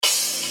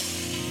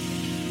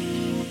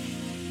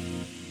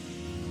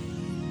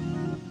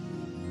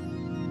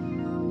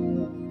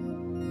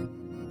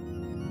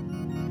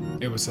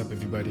Hey, what's up,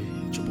 everybody?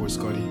 It's your boy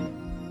Scotty,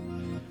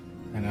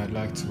 and I'd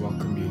like to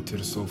welcome you to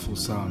the Soulful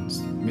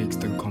Sounds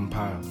mixed and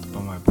compiled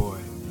by my boy,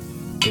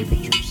 Baby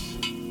Juice.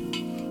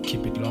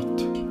 Keep it locked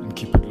and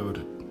keep it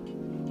loaded.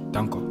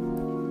 Danko.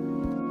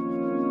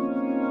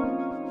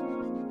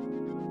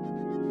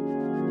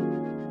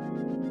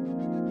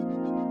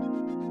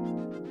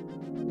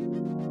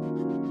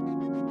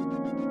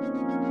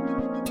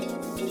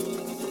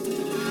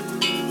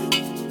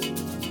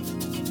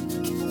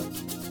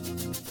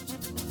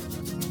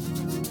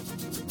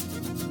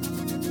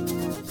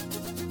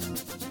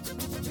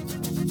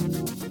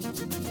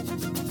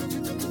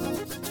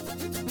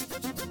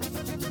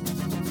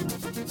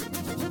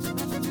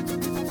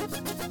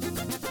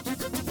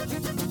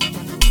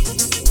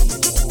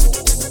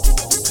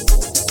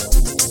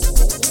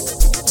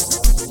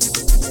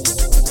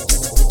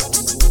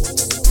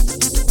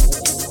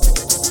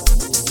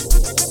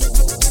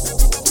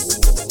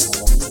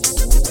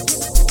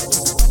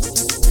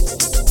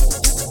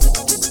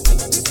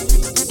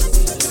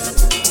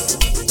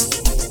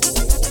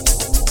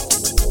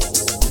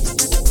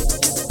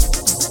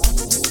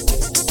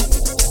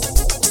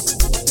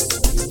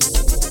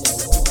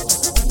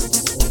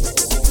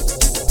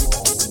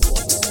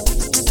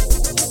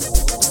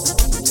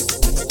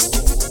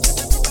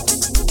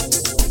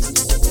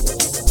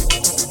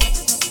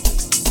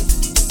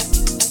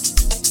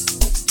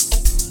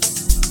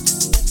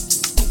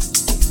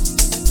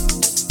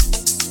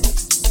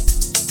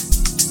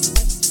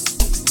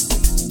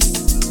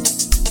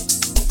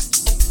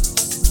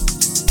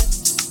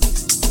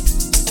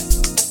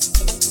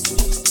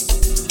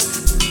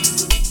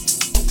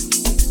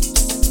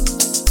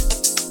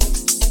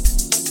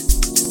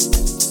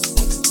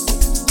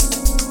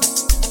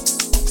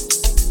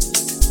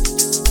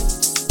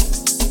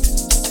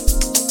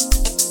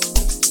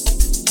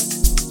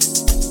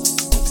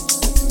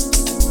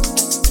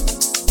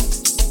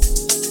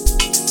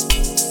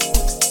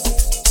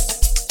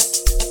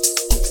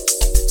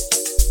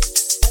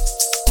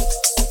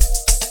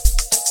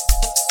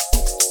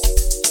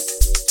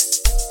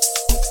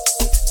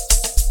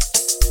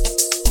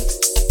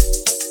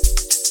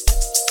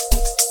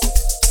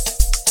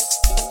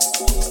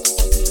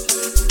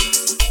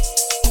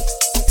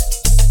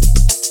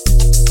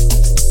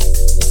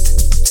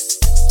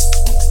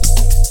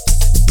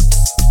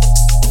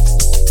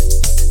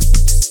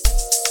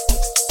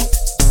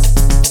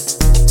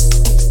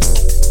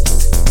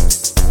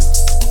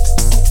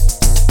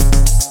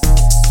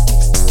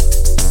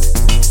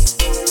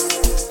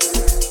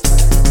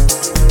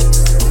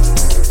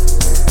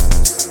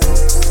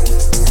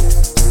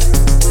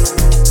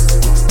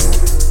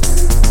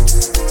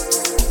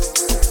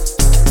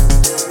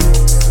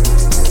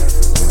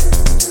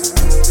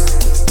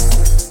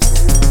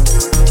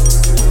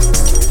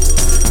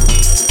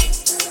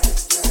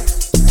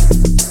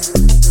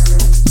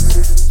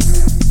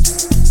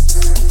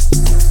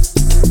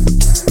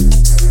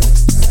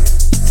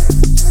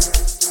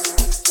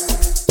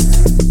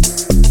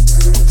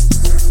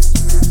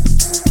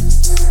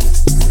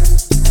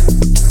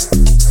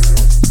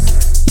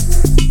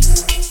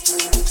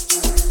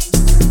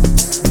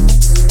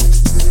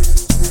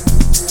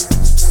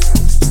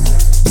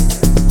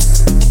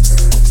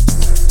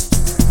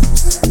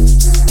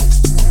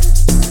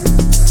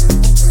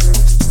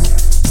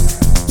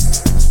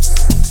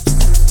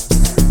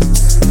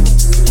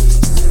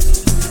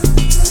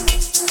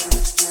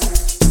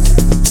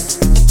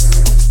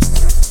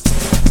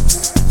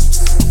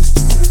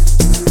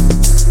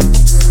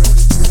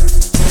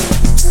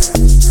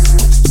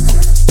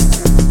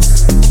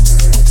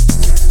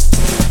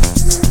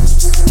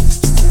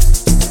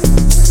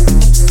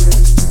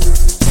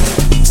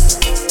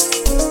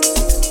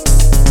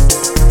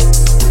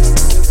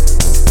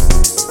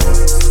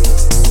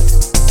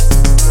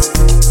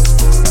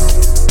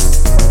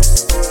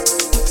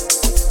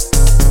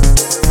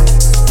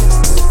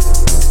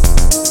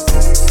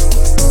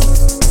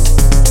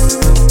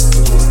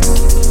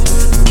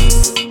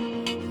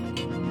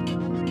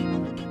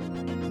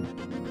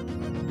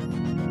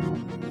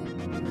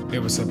 Hey,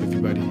 what's up,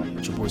 everybody?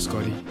 It's your boy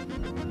Scotty,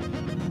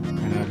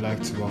 and I'd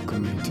like to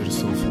welcome you to the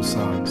Soulful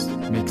Sounds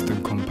mixed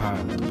and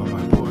compiled by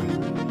my boy,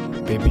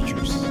 Baby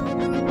Juice.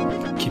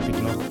 Keep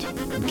it locked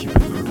and keep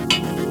it loaded.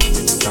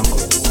 Danko.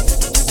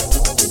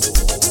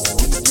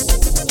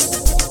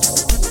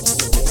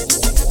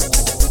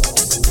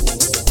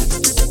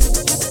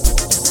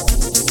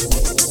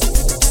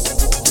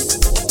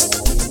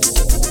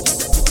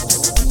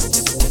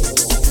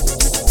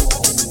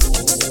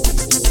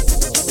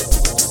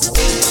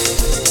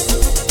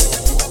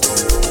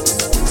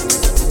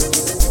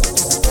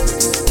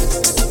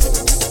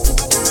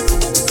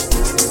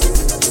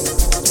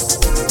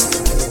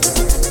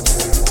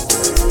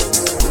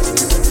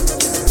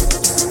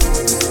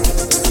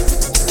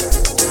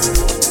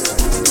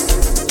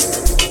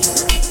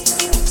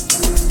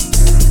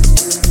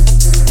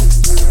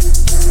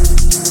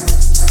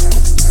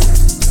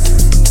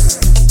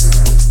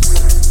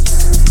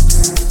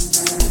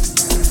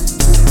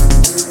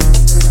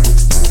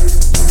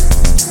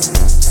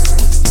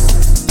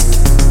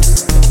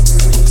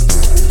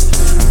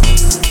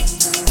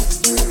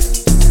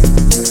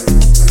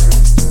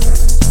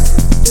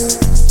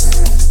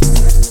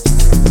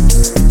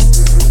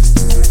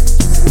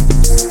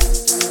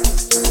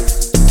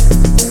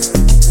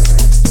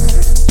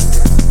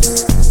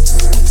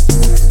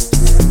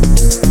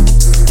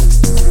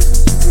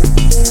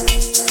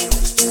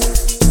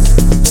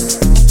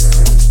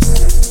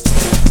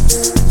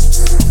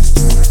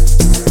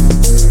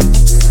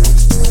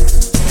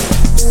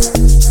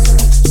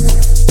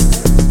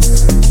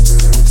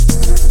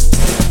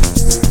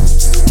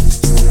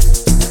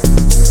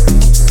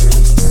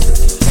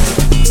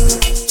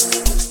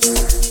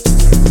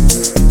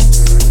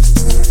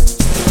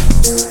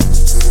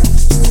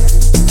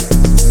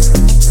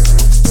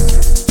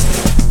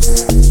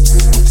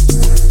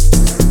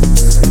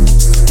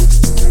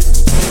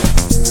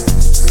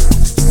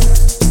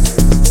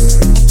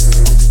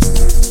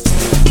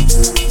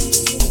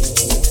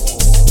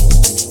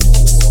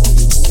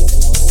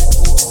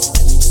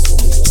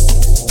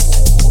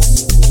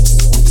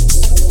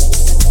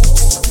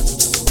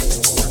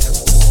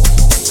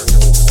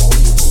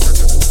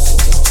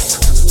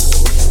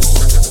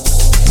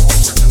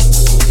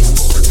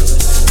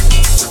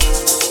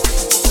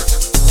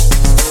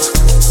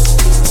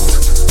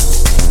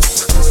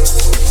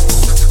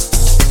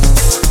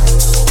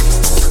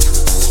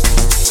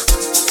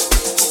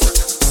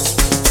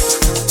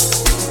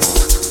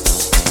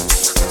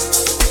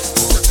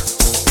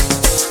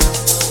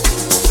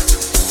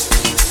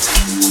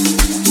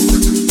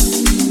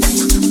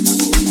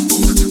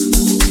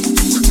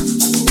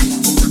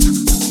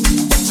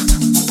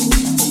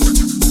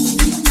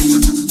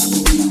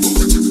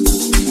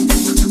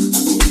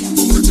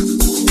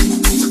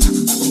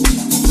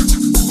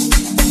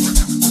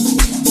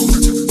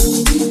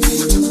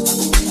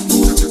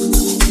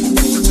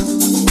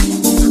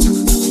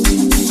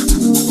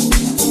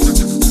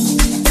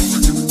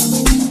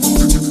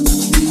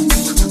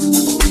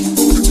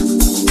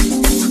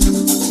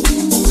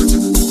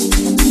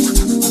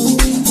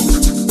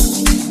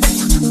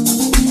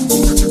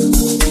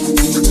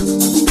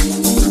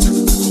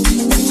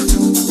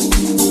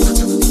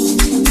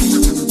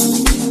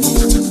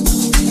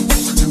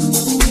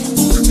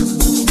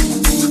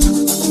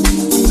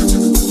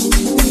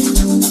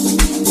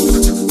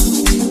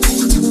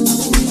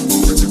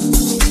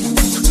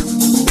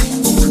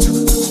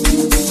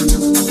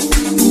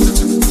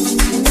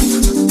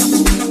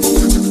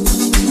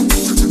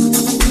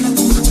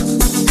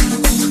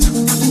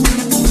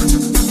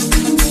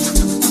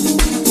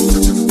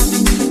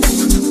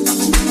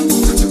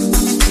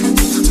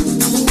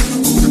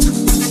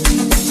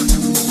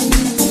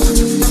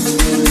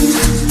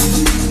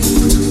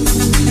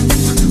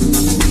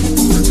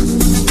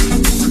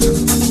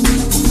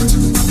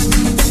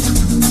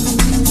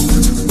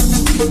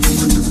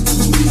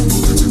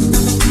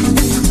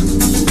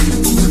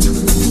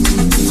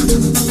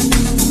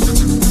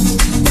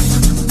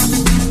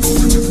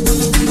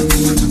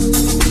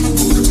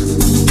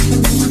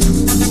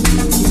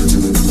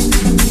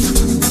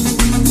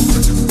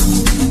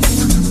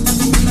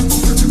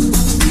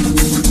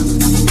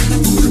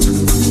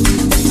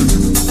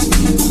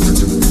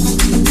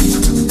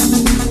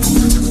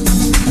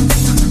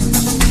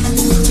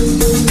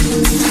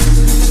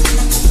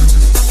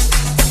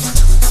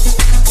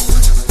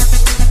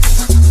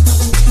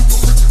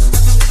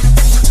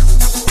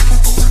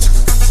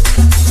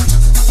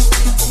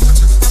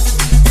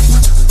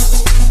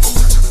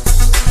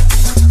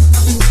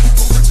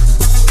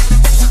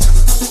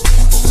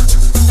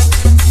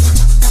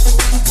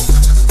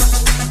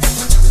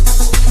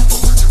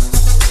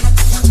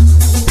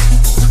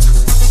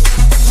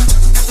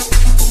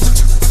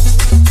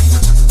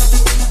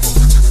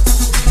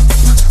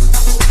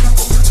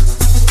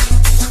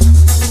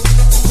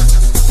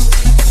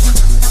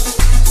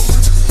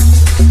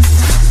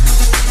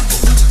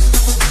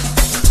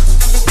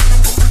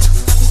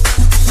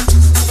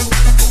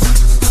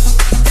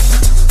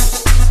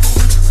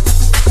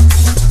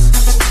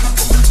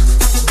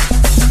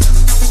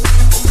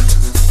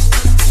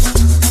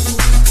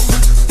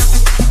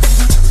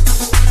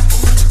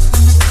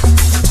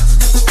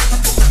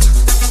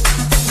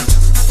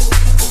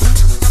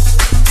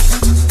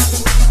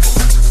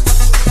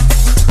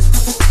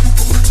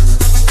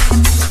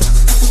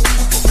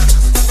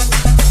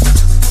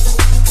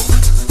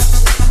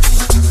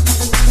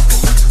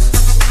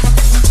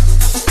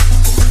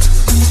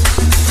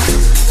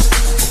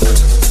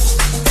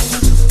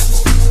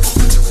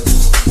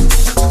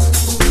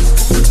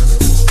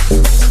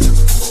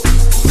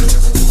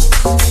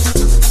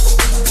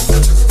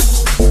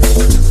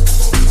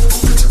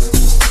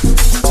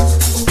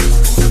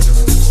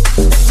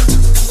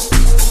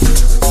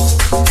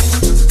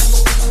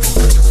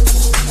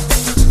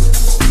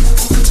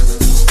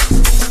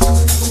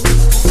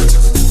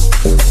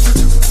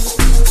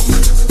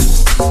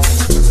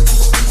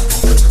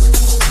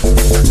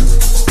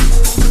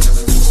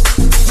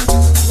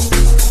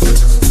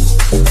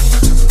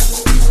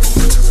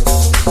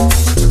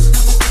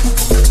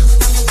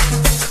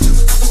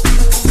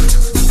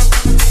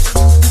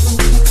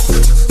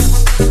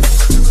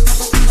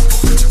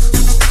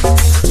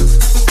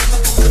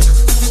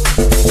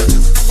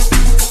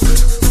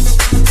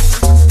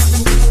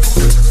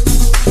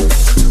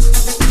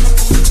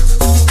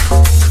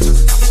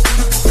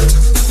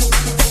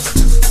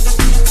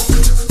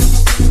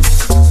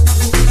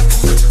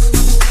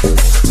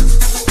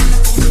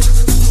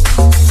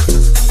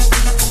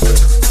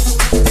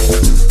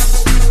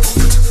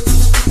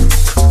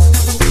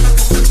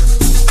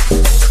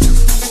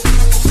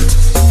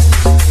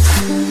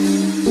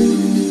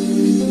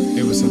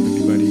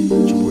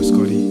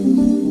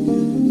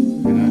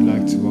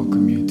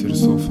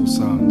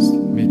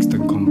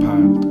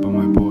 compiled by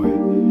my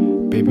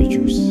boy, Baby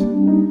Juice.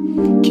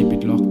 Keep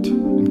it locked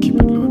and keep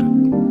it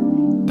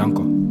loaded.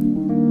 Danko.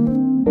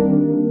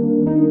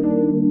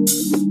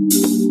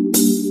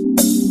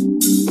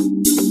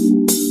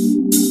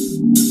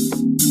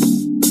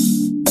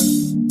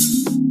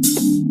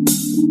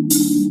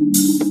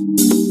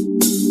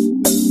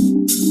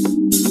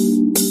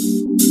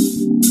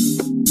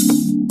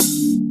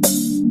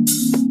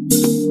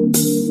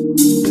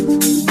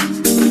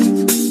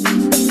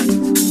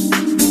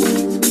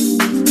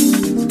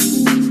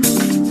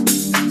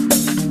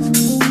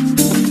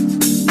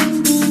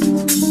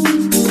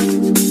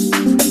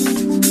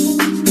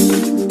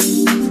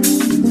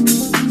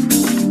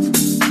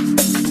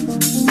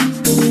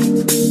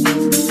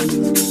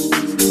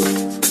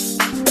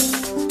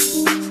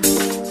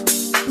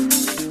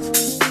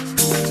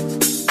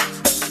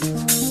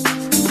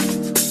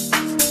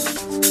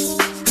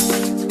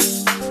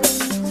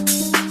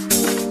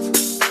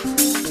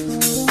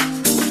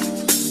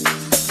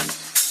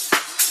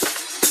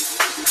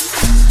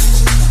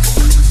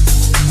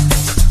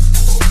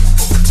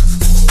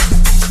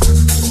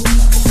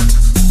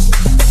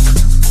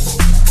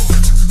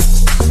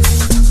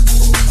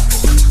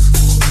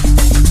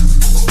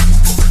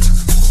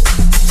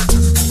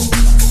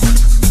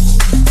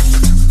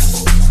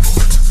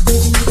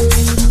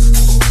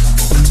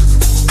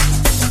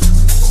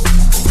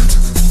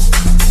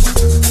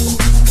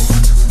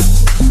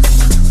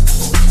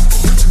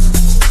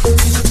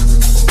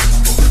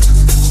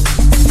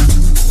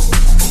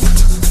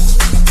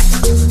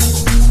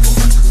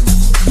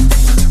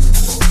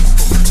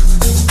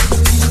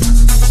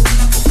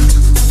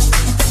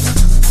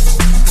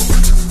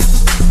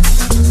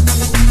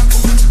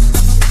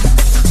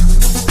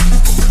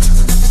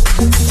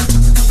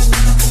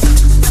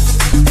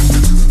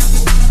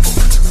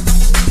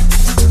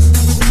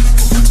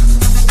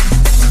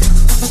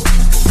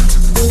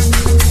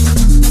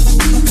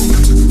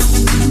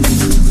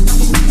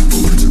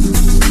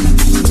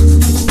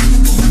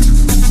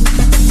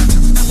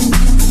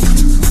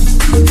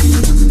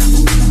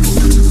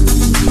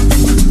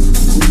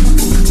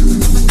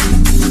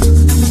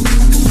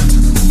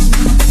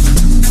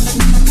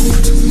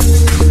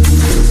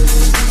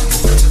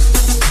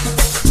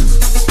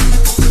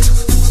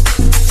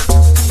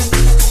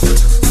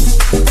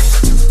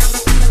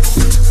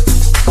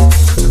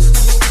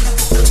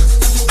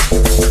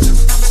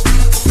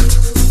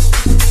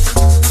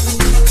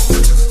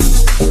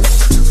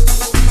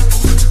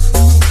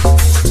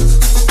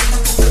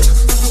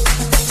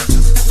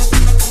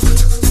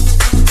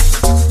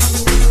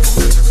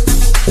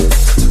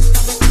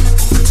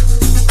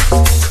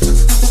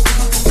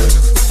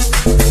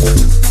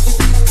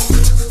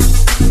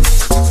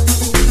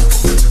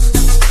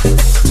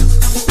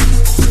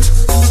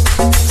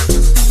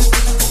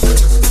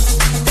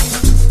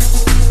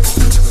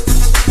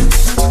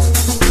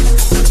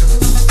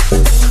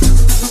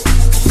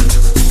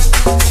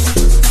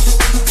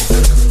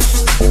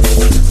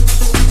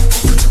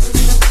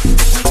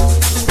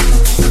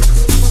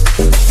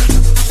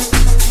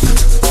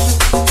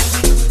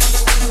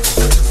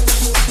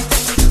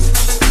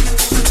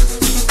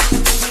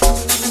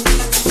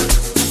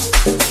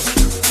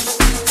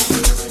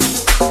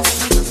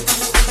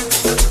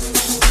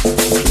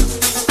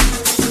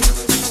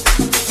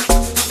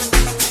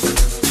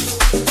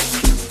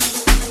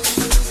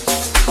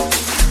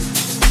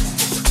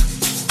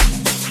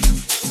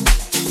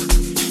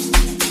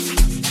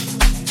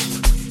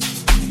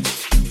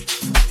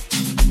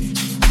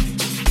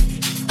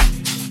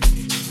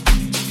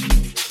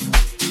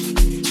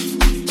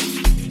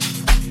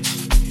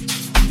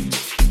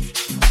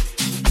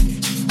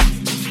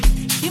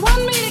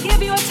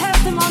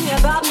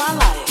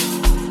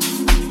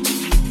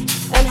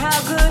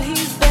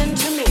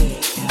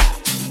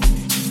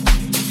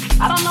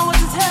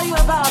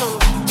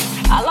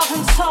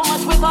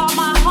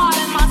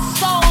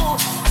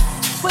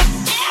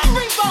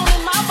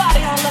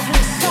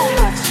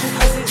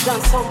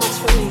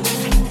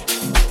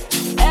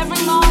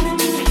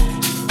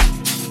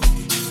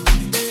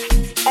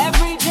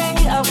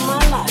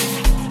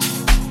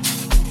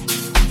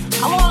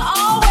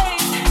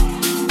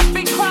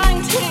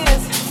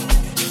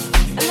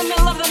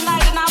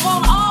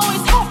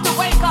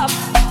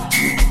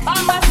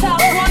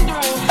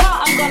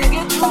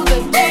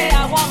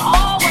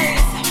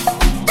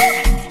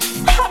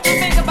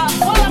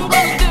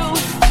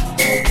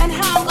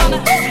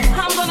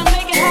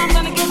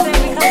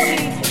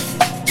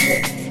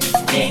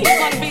 He's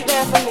gonna be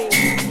there for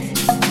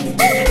me.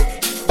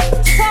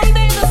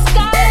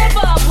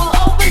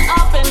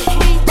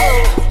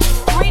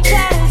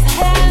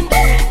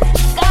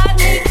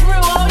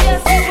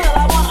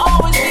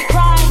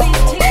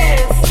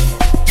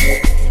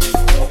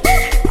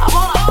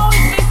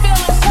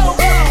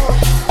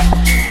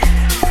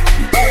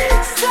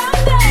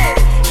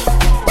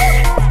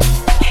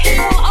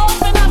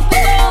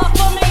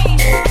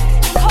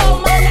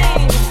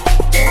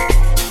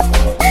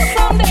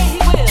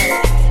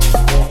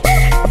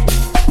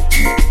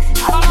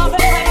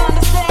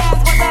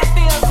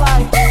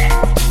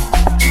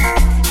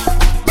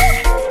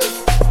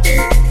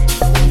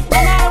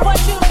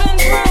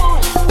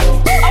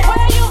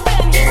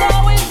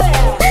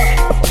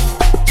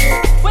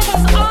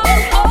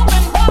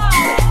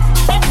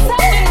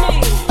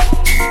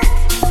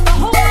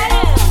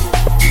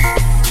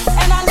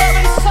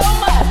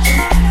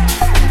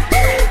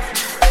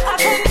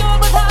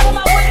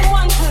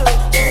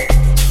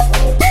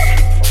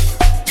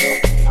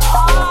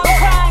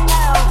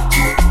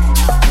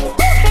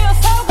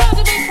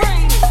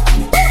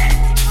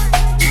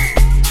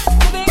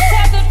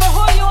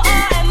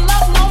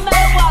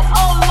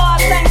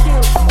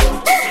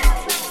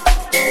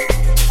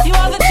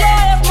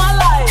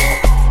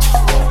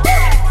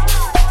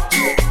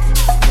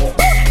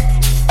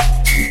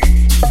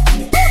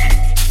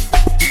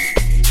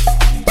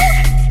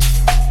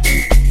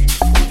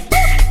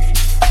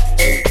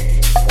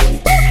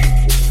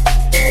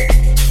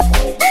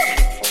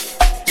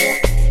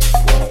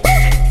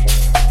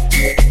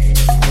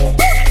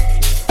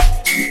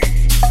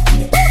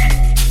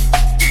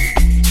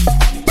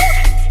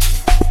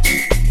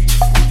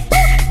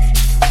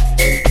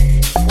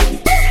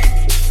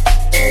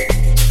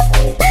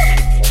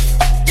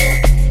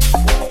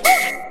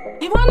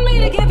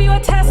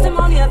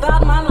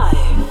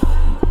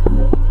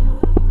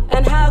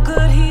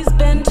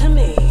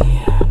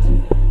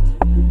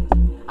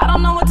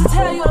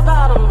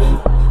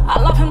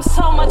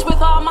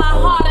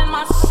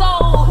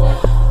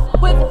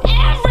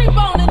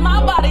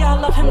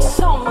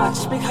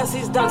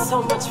 done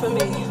so much for me.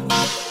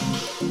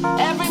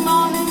 Every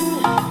morning,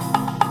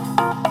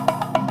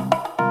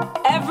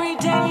 every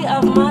day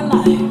of my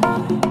life,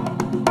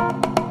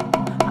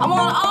 I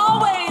won't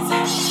always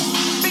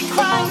be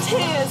crying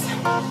tears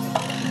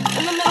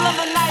in the middle of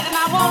the night, and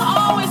I won't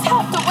always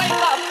have to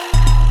wake up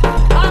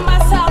by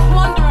myself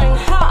wondering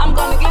how I'm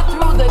gonna get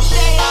through the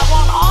day. I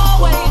won't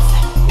always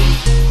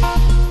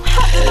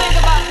have to think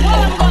about what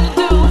I'm gonna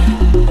do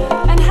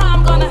and how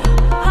I'm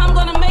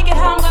gonna make it,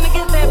 how I'm gonna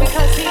get there,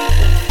 because he's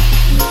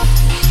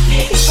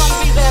gonna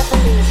be there for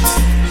me.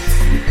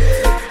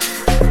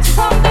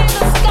 Someday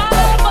the sky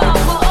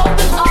above will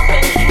open up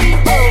and he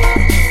will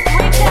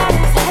reach out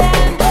his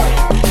hand and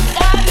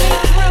guide me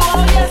through.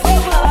 Oh yes, he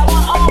will. I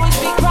won't always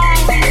be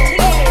crying these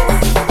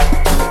tears.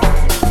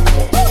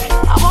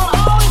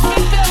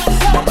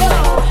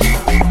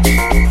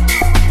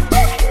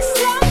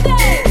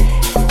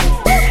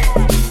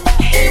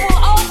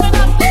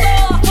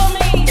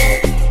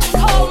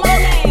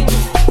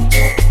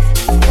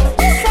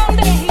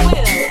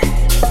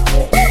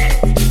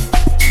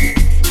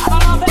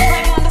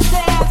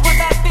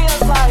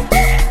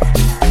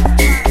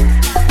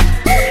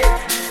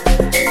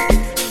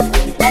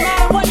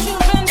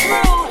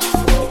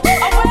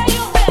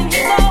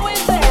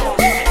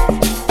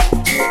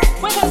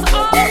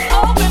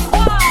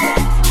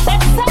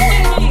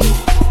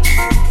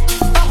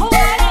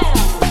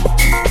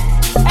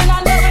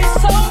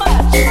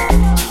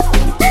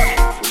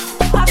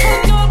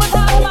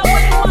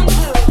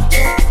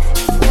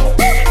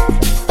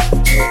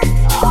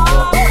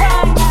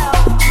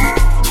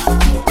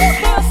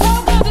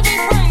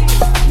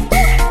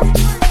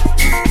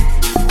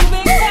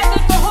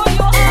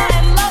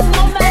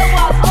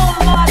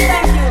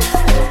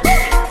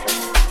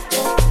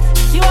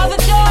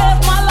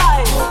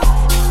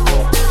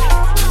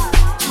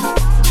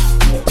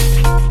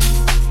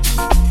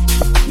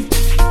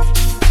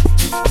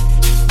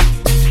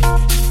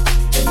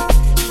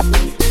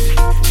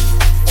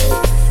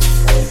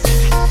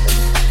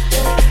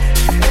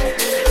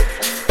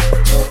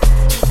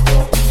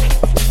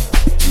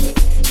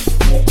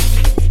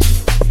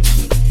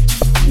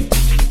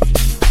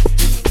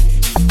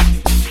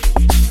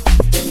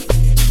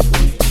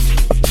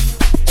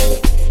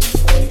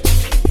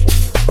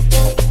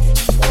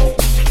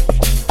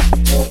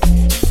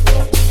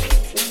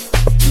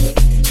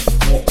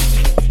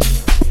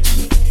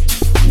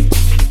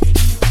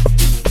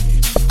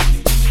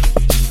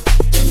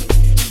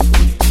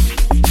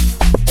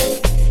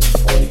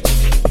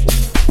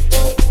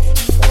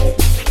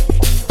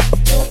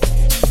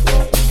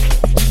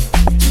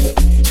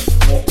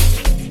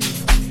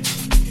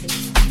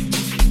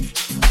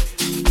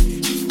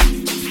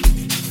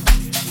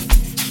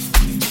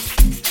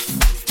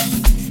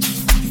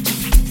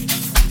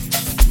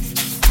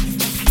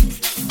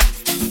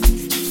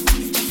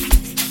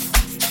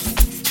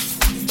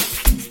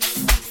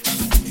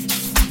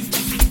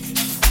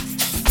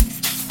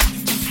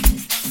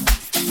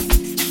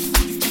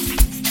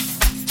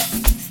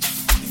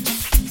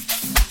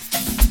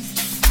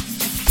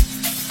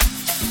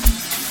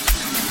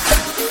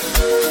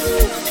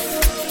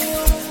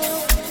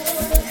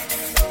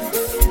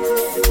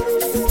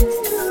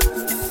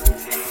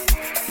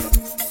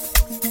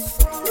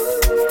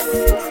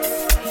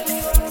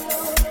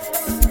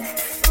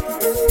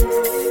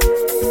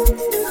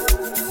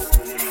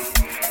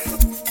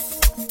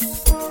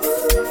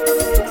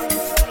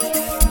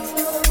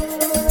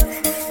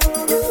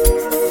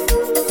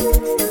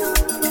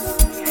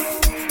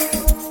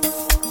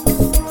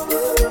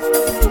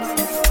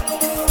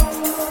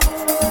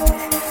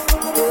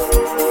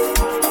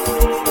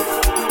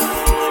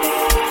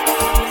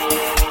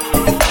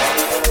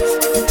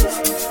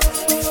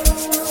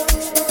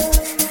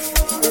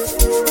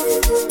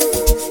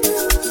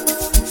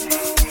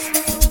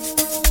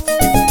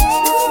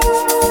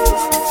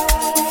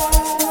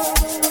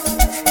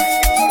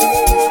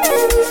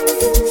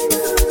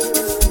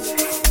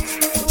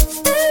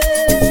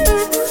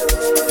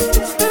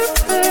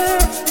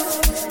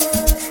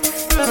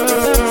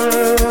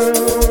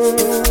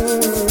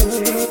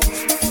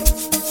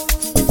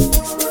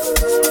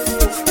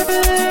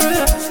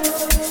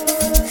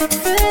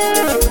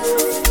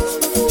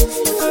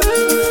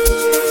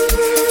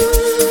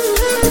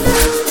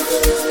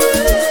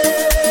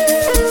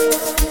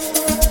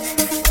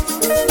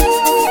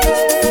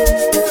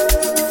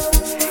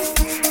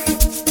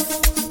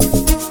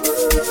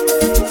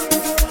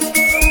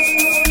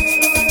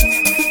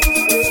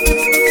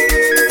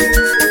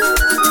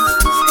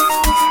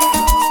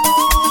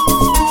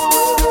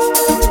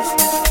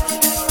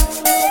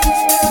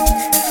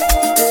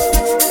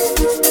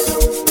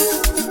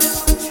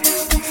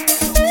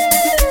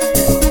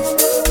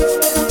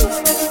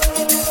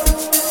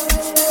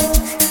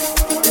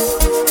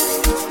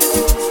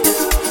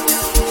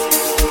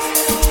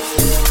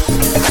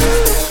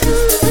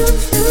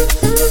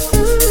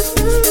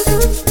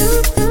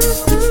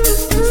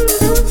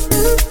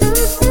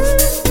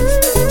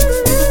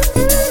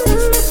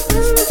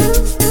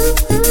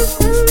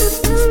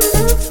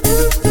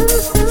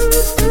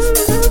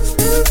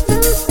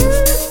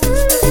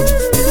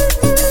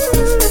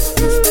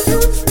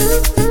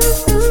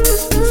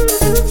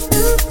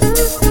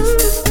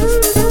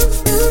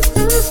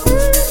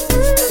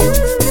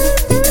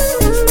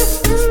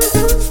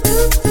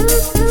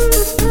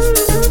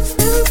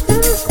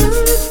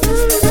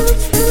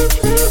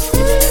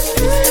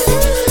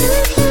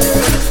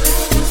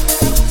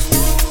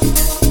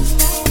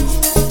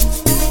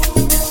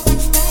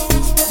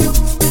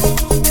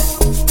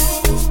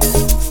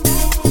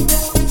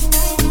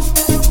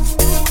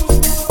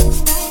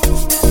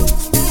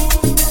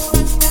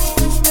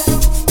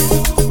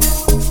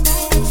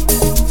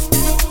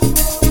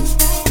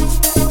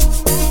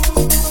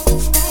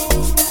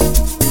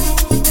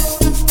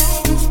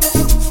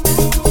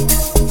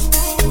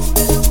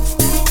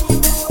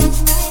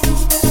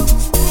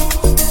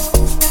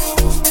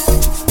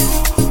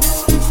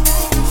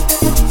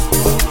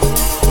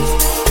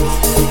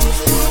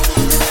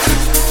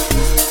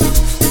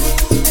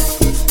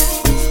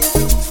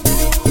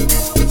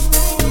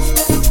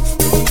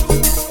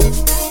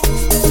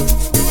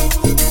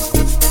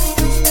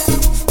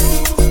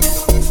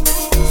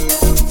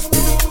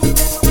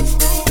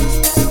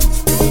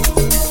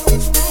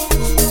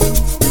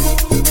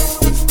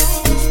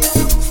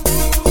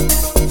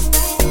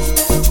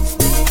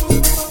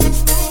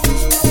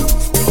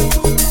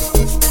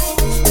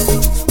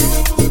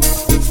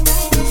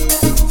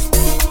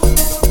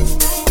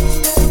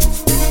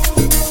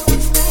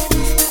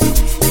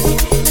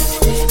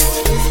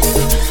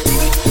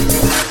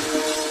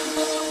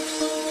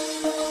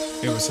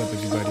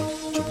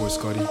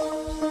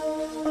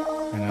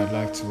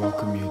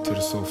 welcome you to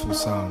the Soulful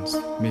Sounds,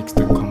 mixed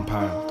and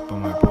compiled by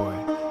my boy,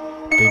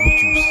 Baby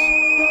Juice.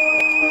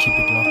 Keep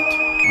it locked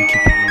and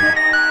keep it loaded.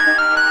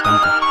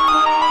 Danke.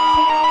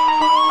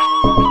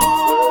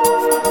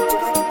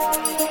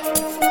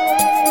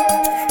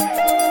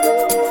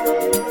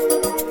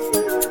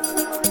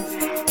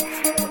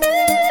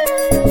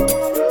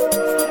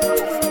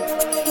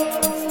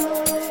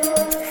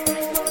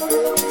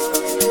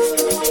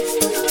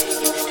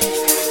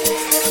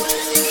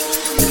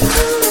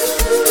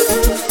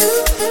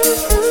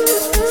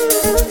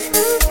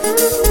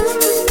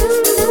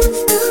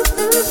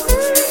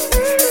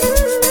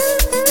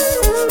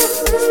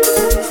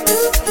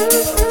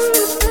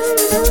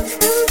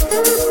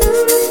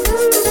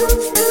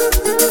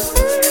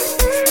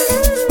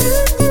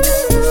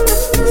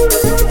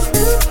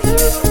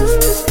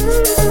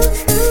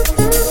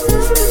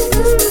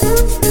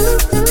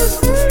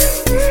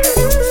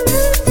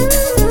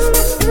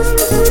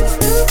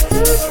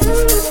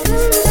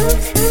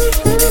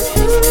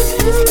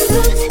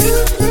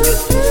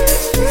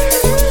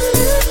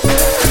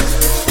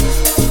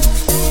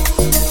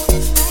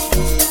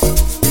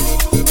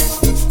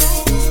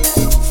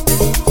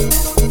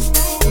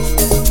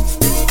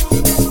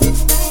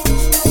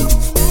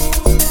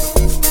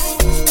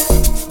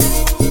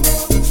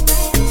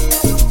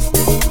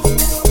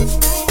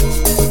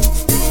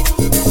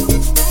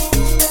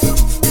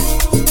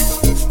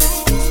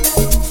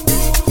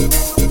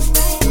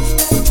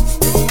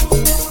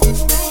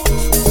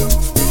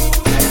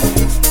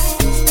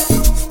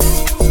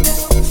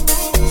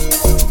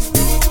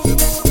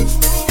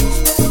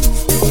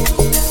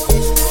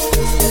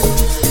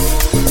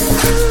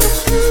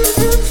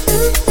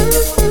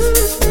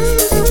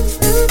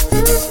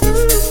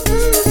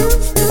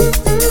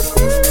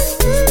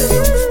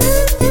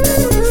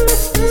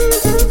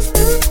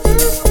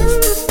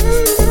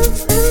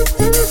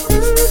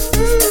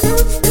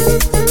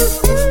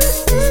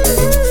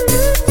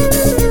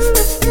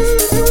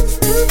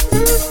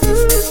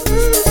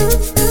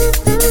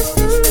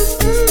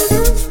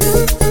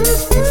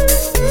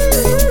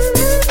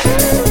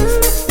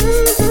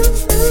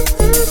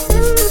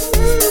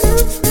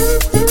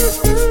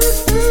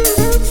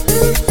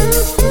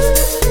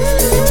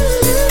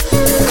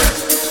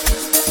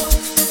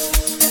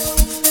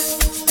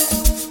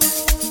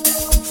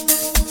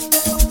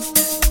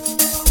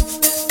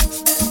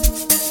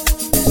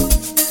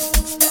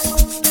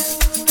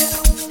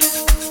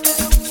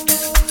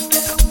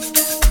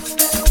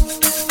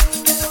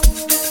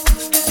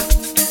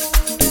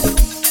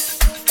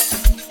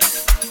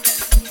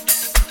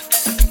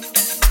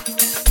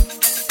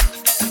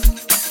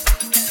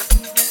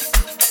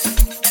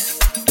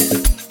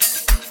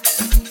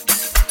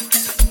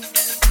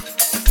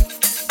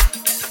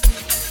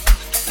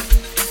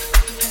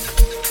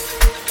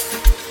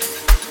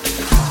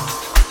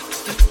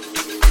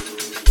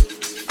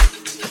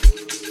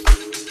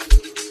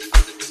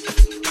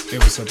 Hey,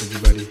 what's up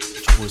everybody,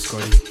 it's your boy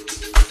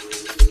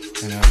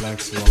Scotty, and I'd like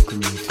to welcome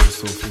you to the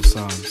Soulful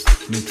Sounds,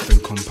 mixed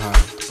and compiled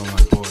by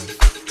my boy,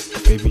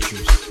 Baby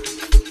Juice.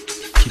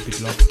 Keep it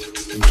locked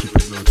and keep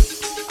it loaded.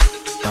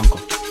 Danke.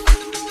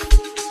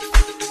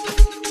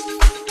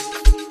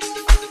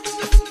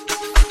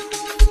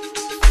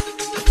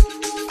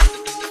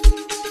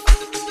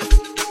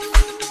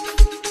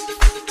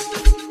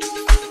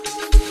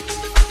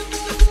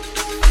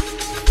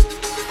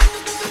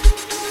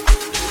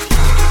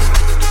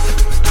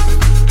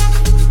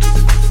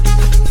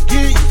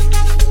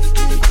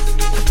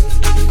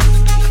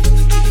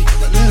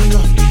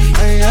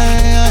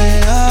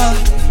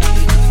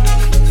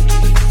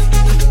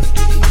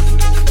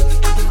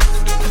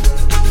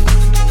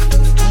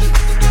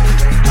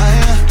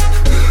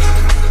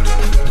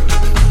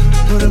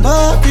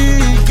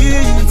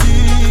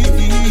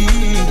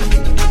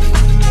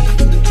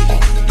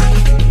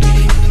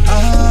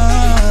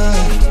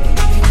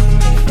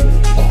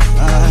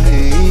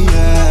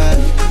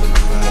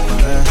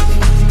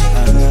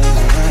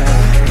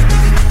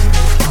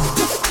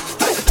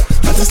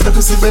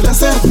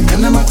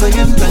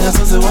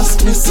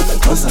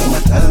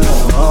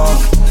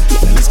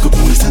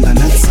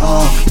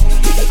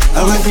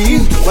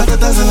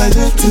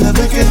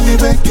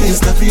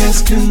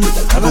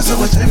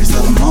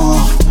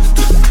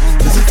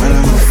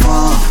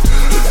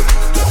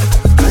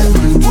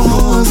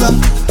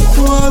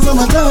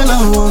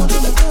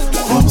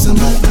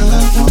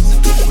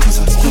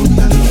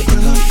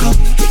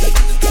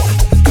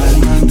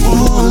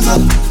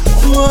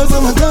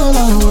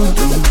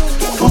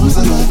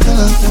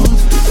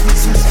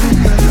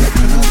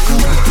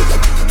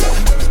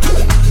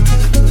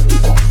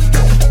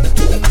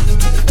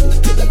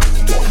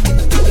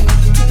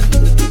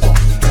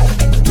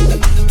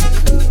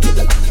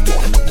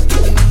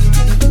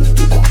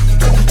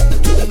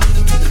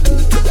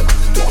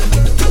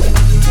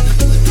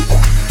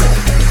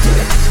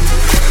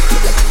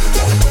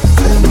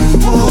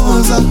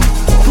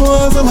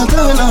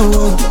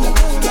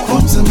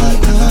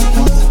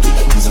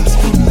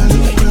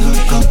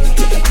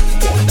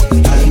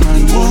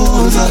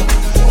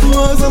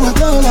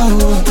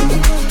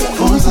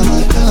 Rosa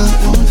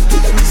Matala,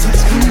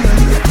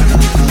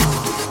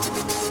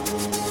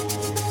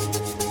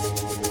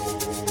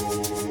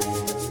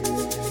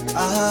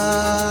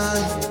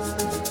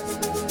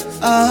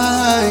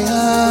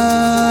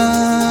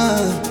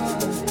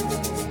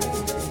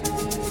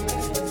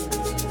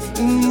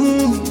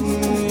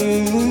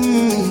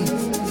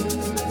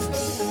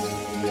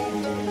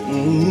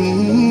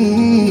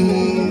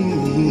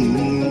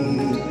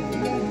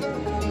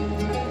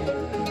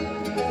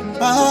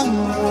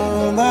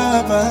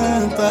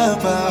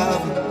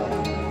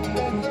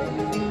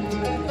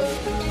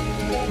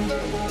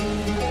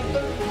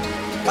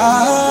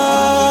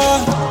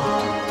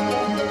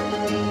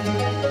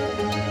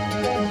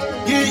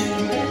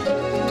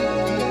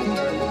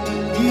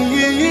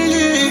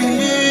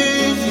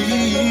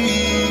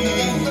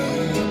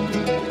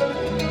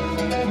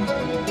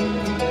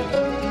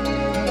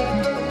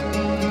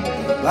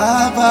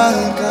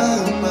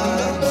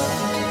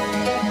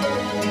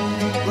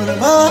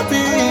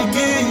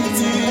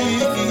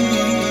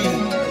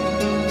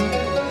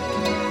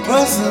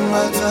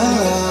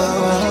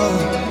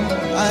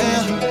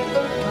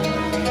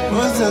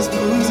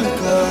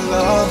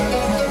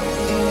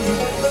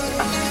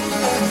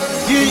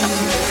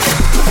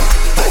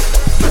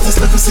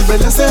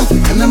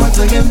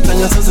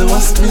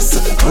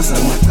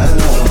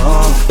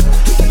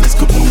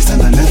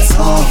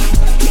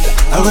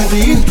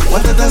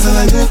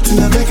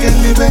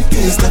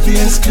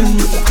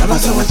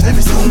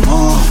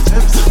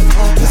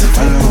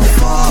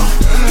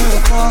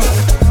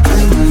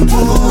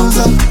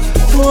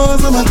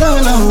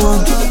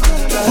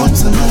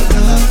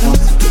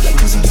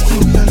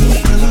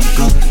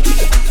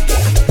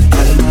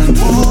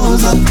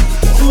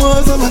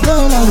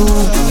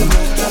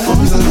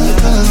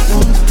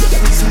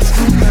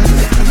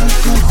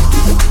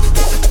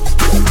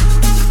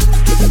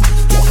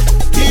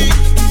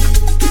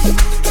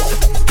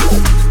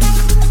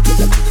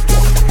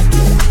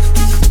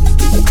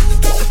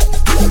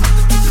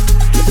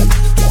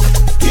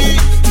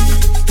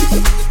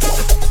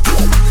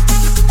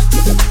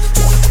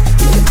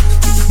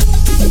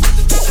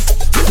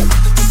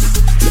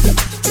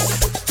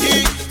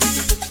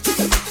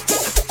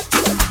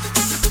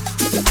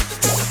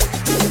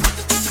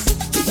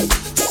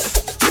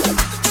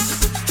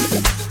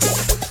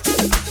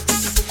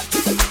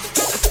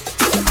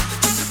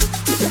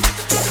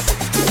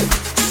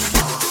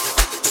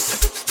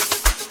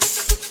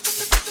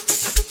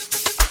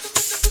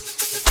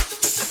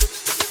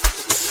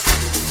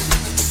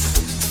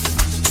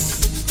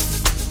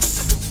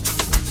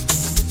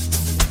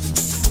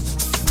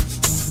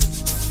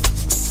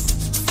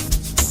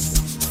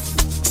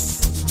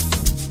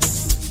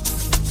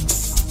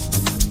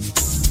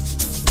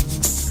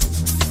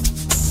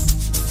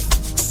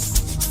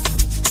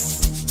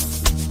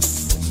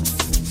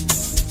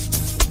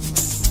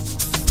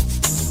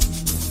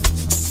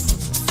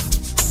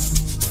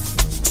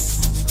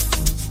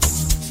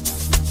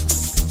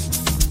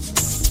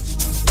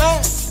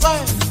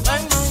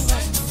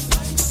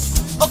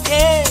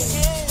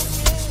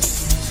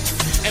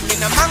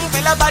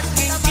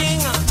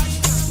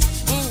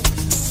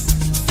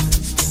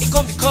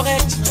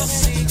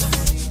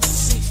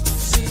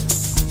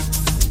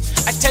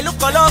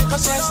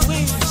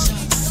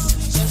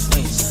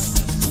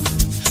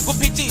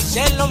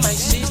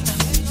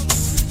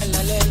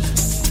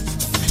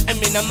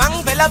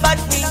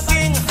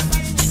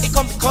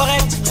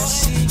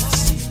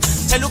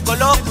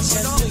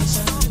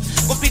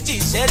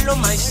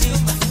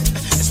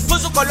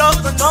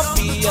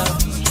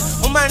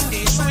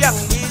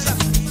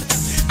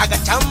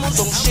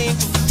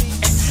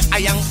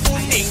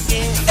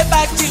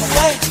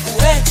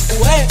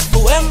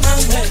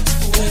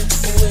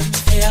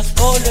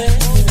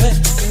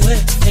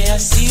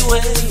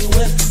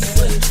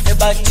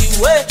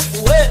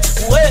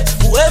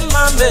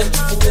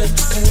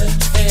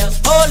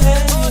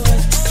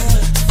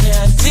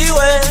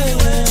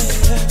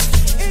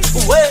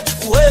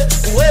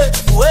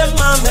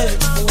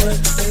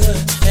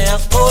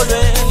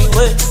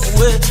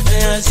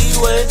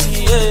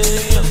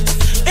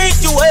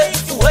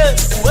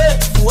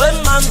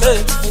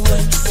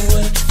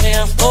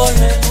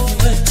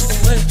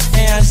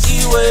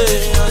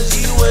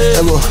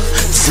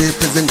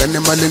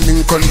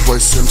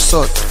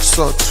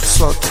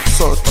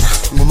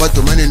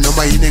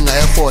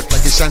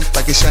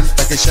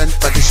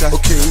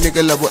 Okay,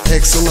 nigga labo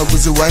X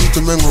ungabuzi wine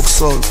dume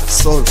ngokusolve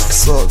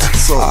solve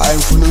hayi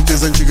ngifuna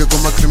ukudeza njike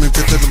kuma cream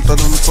iphethe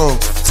lomntwana umthongo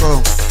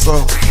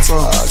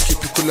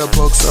keep it cool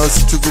box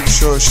asithi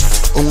kukushosha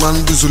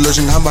ungangibiza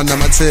nje ngihamba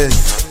nama10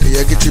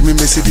 yakithi mi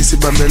Mercedes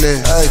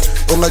ibambele hayi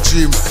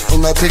ungajima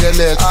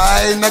ungaphekelela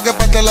hayi nake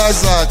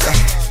batalazaka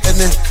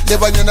ene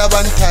lebanyana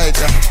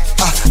banthayika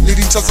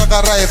lidi ntshasa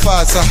ka rae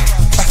fasa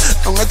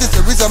ungathi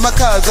sebiza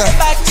amakhaza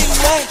bathi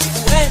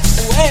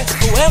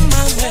we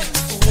mama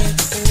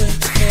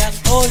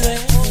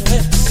always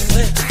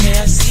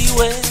I see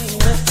we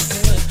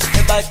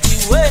but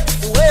we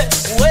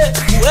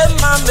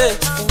mama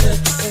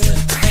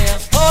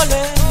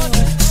always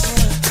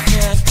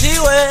I see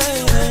we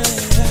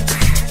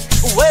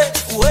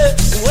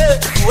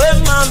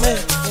mama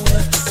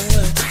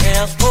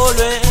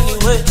always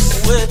anyway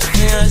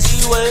I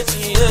see we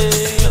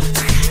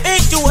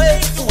it's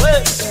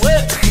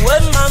we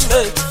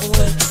mama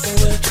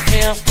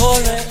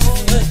always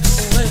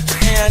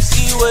I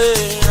see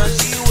we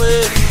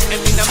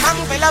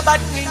vela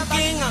bat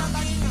nginkinga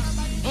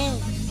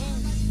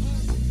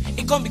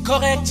ikombi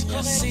correct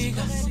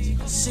yasika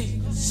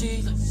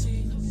sika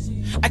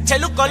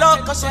athela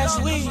ugoloko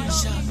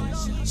siyazwisha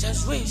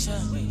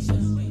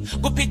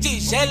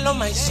kuphithizelo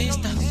my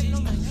sister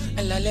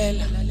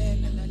elalela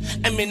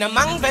emina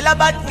mangivela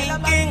bat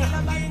nginkinga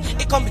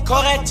ikombi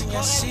correct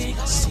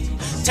yasika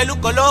athela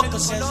ugoloko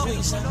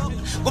siyazwisha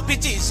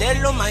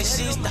kuphithizelo my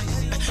sister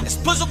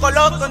esiphuza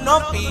ugoloko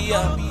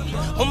nobhiya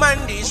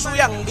umandisi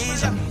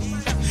uyangibiza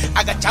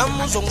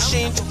akajama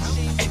uzongishintsha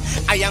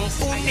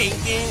ayangifuni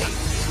inkinga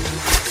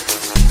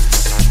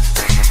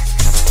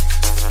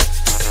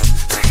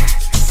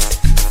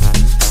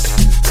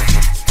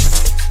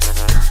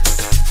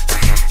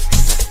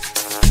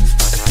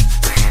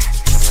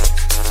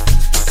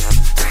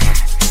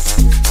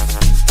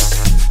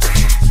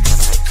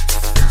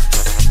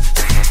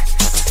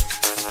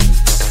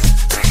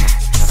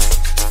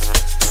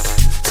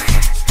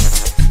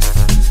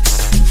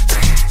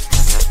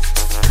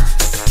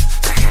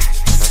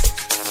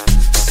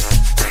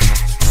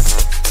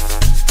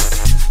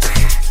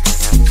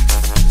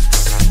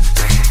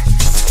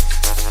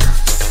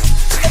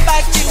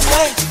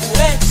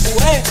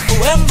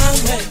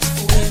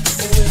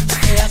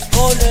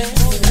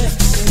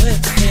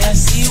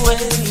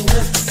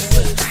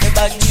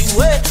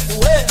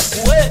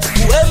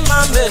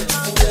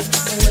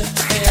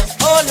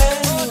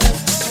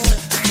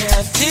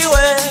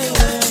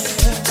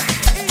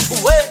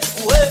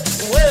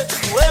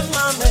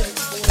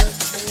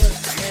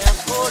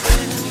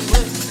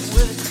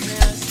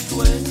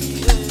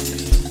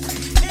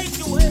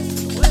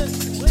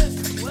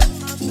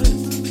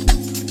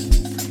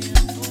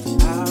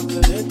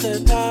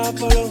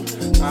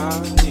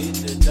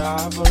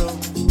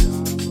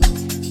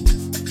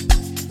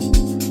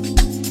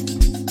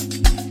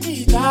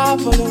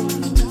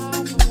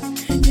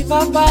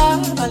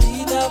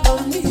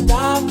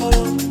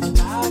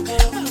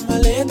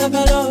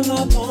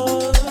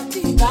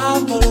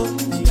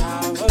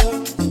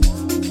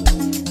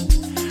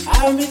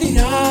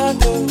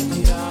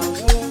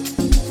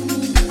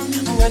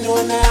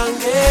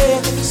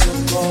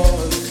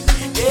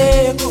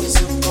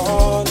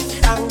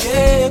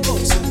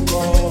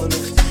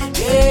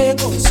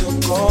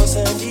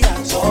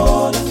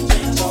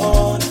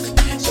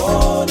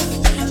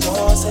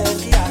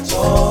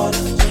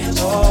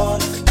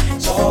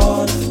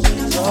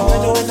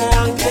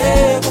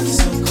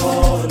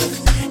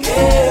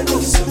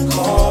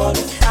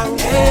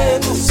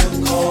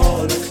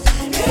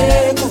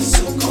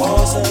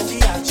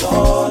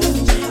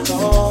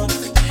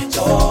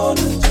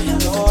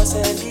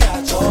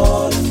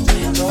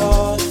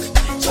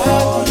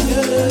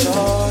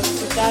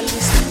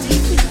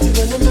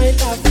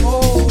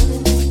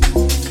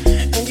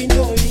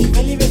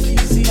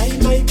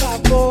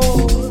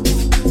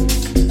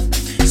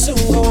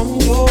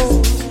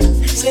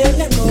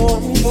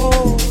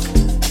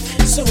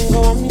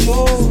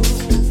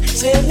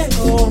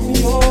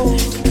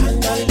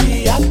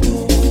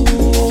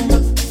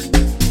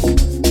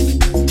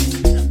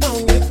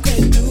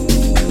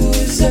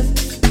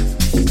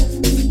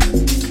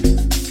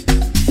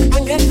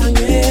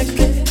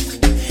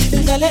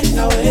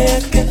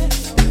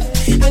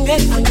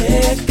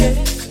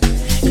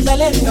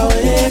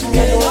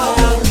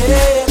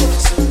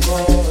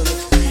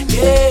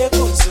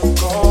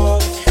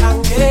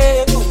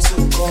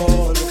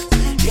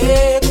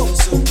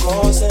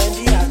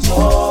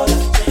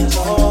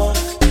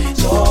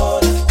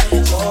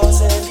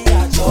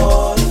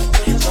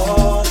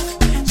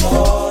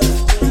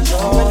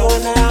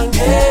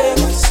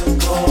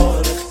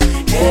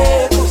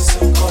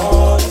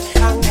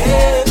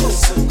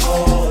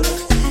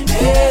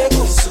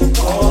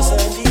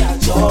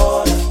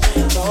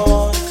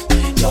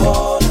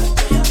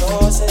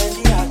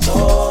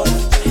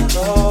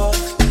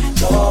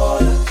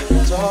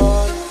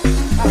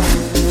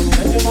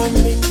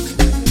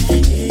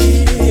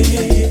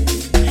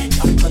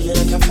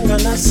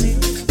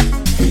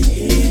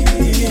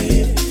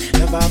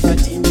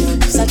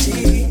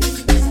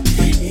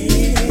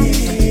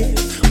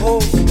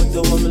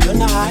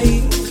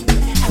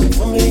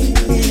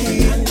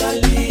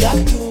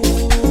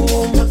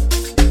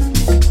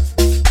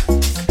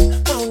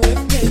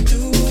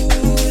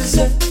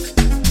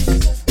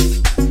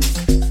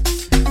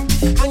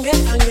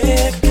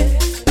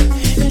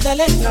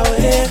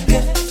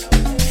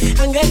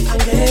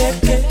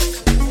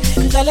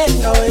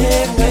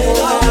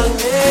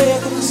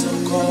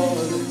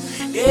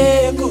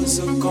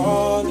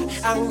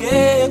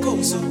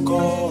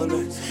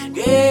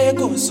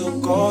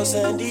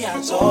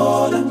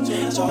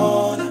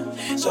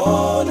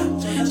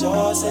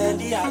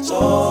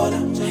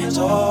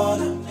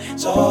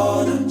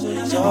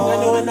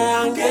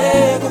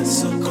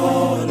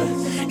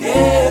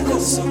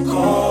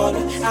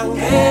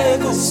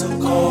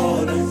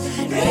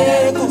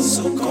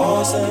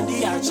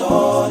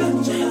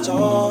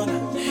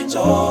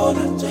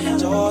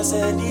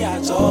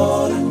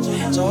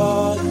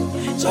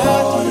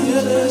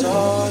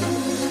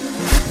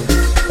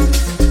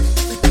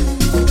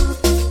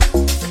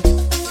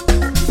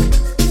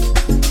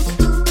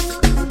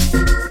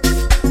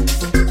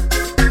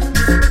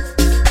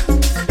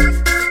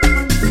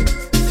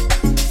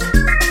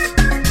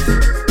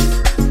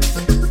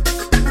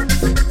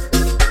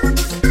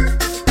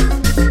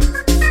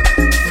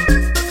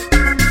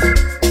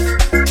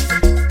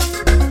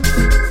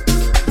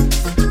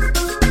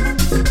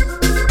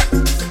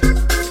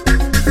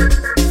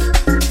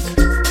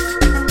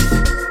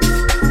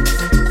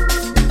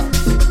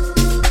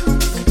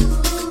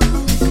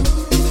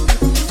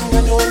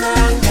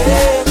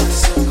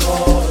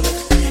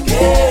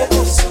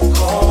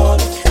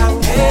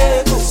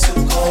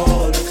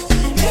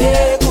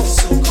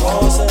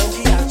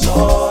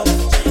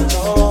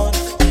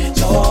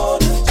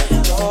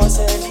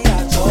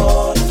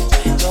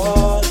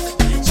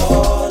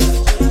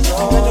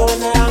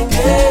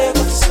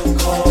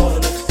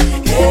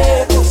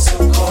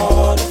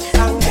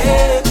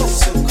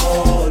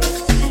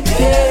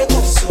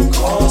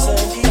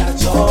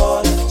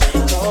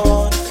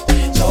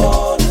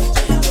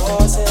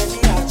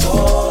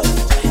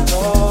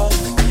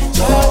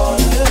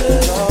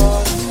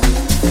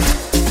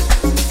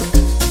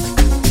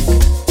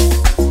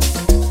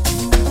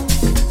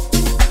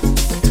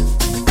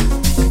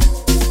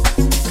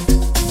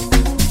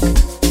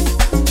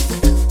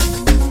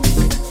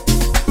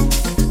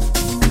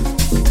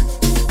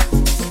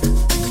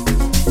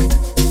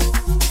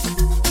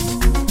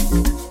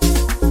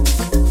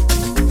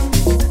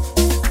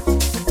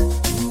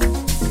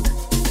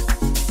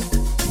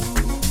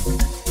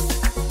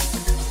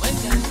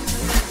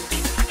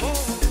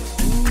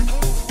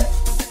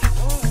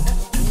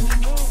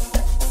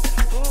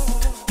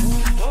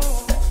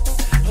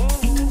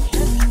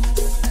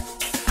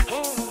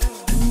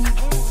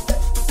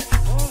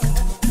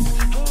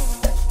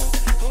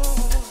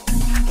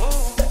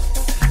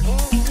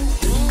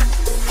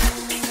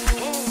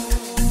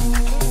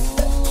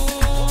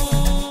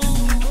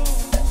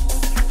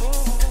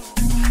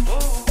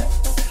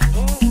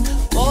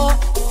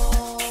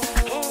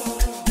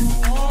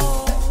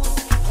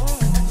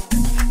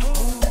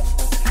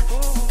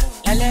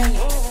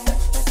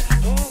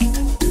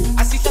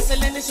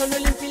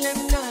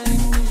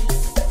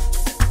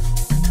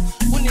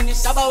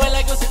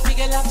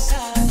uzofikela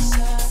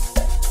kusasa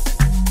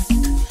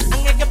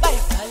angeke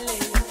bayivale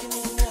yonke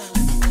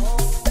iminyango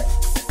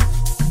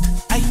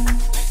ayi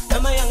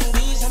noma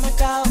yangibiza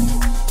amatawu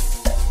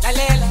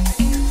lalela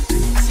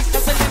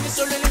asihlaseleni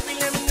solo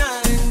lempilo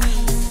emnandi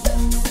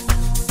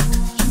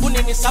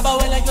unemisaba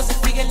wela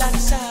yozofikela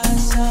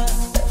kusasa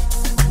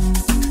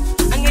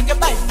angeke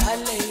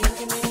bayivale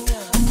yonke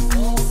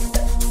iminyango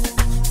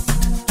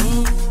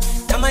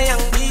noma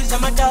yangibiza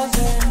amatawu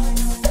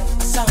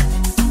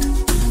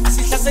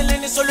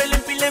asihlaseleni solo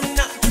lempilo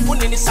emnandi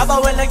unemisaba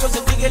wela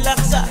yozofikela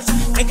kusasa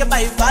angeke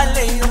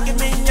bayivale yonke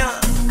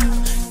iminyango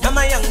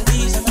noma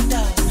yangibiza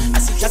amatawu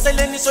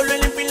asihlaseleni solo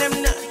lempilo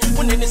emnandi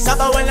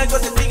unemisaba wela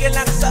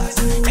yozofikela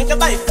kusasa angeke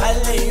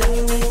bayivale yonke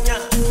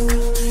iminyango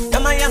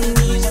noma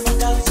yangibiza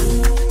amatawu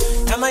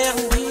noma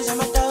yangibiza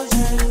amatawu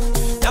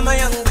noma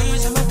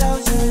yangibiza amatawu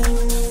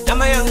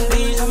noma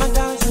yangibiza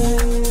amatawu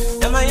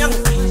noma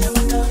yangibiza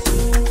amatawu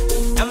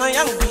noma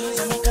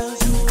yangibiza amatawu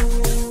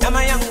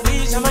noma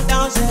yangibiza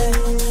amatawu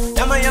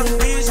noma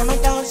yangibiza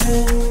amatawu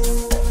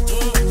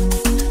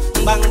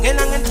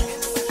bangena ngento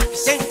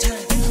same time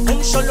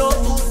umsholo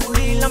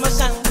ulila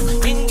masango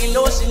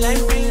ingilosi la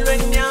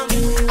empilweni yami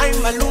ay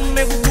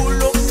malume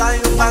kukulo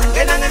kusayo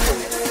bangena ngento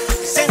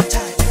same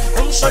time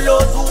umsholo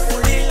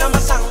ulila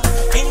masango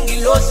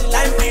ingilosi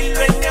la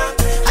empilweni yami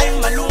ay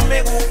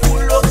malume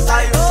kukulo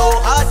kusayo so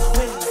hard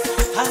way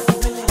hard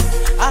way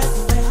hard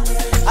way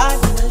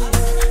hard way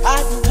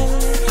hard way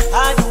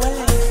hard way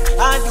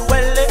hard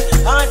way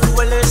hard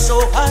way so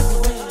hard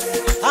way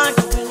hard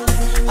way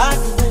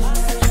hard way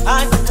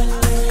hard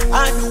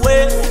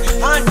way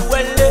hard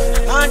way hard way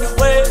hard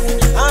way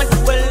hard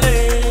way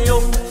yo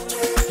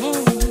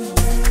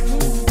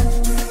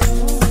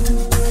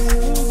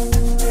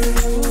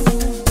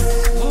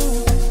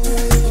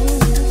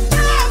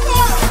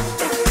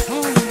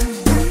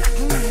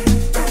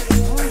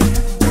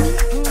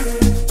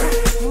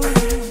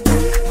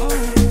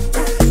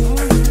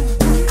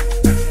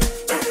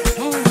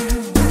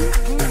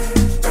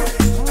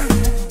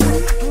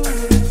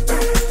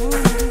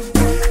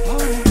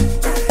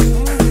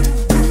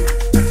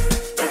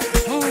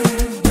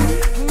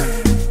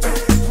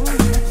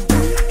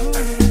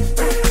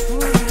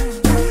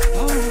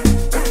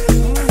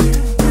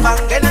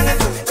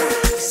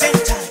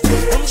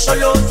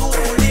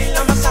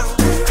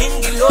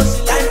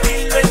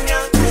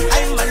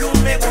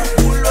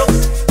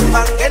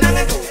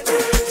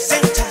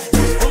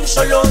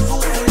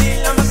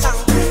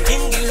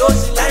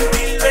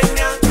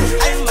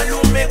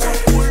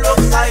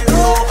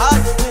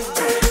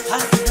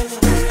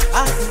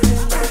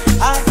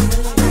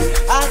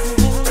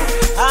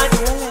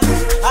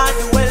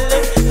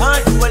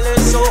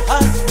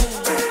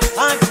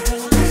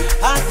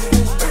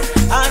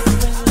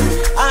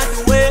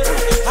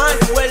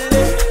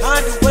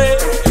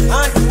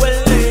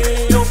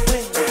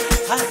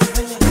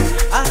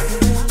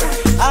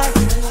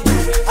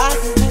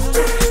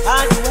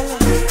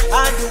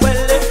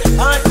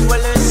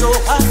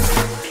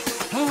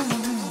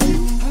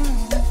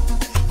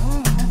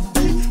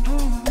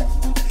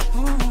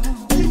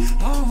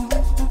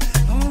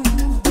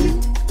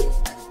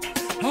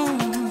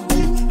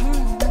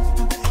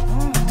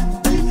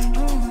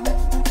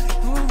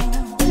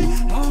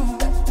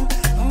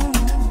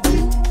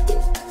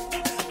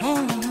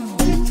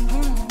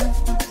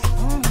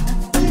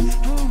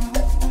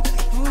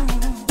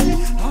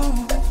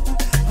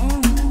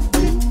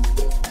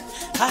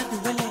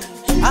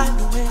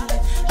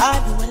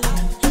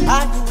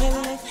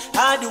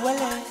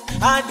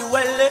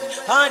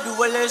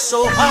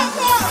so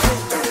hard way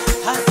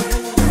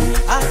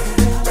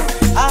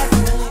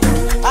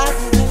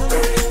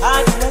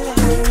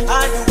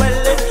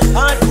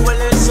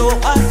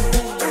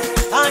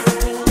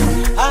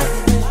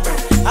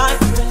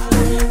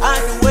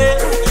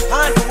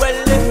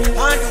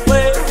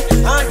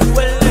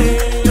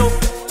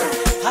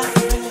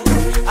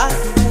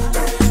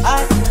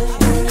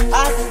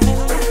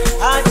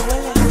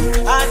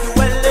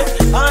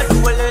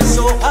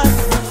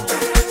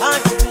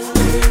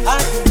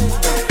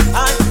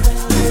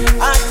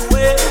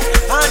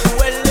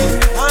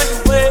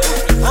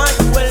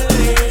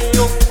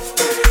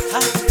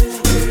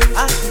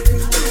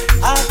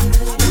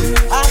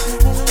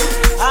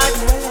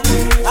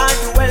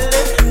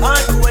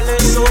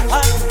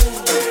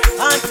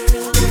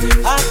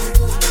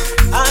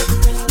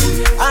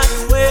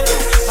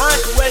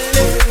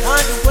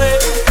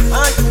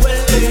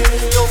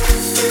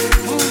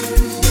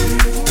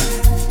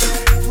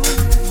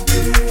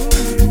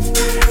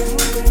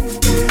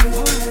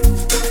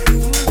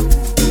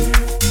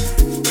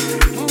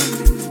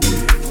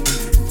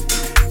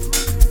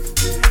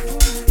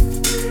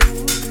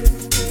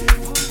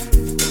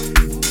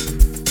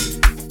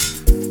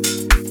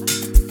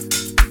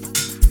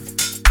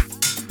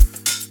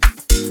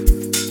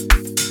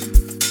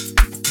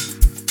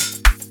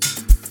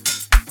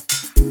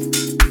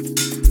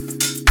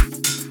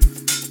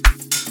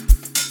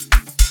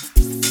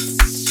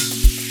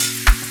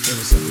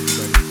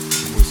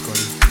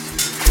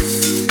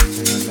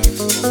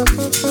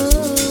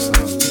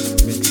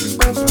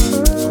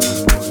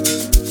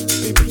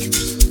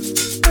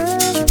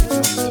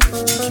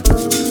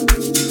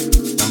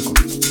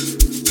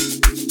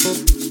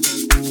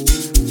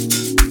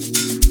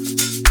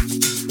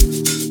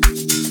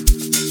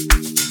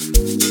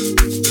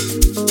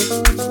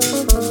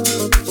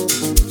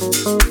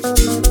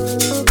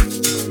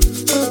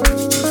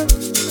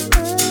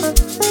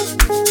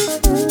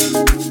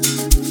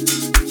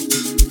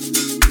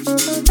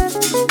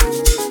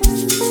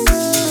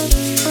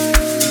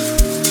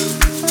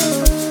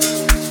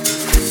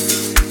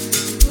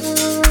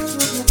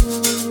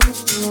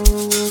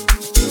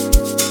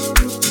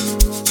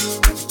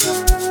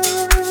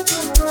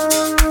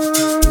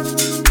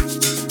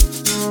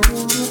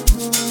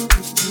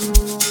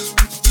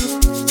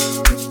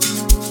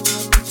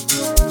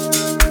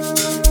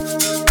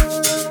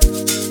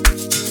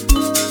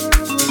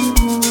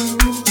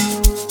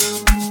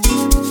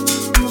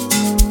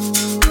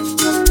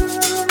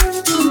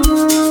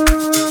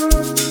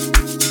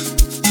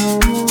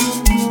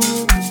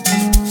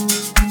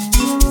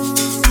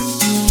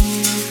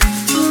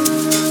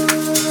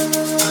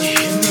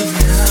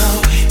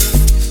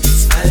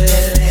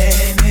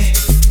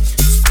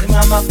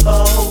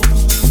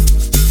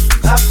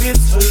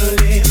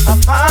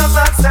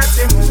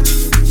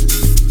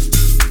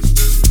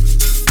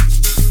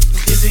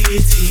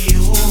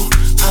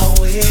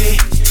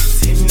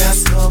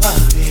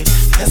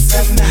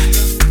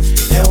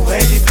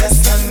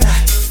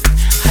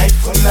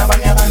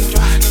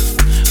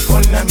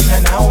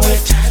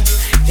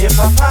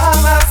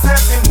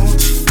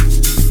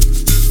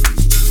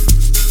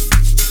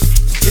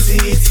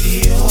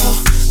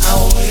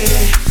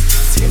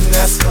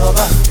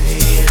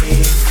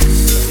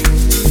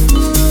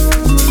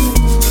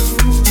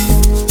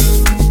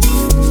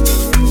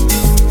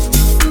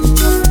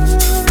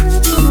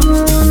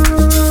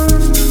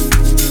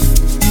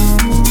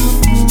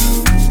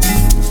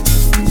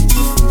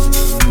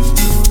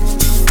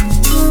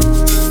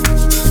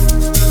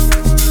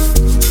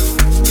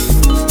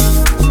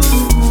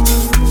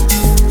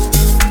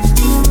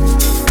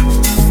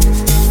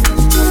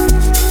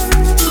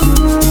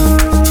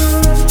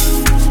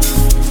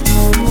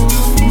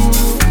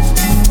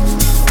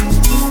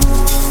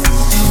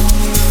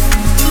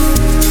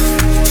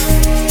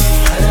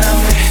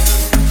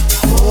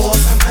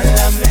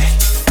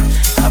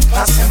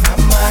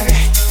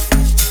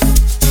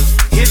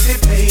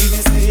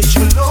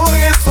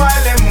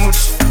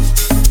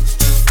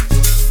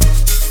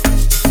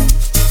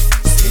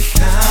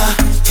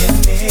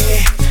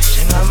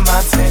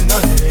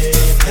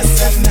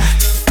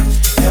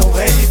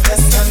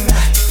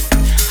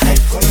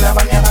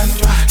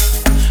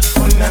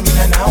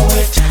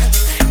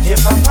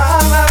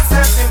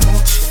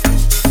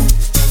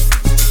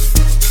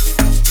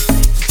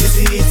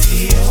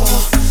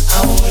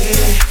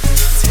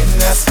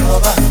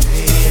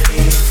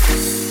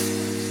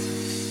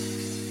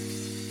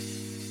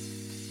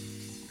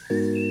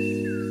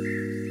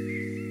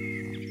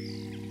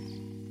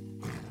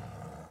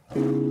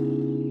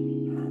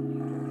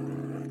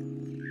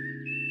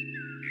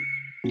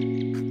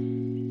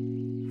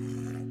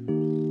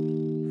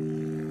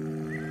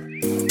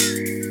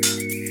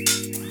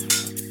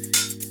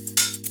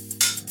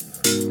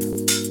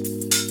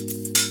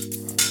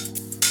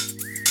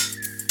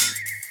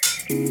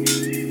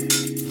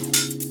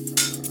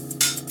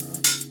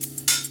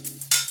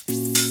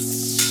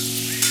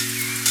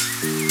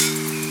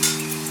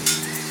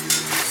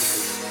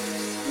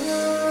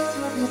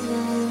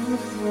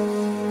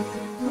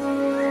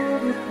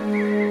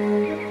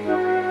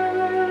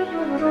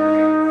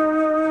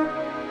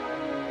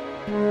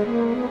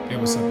Hey,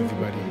 what's up,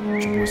 everybody?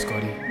 It's your boy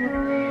Scotty,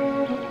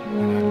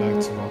 and I'd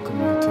like to welcome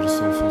you to the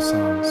Soulful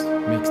Sounds,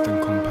 mixed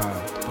and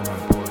compiled by my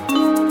boy,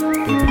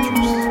 Baby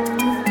Juice.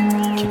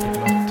 Keep it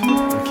locked and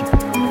keep it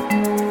loaded.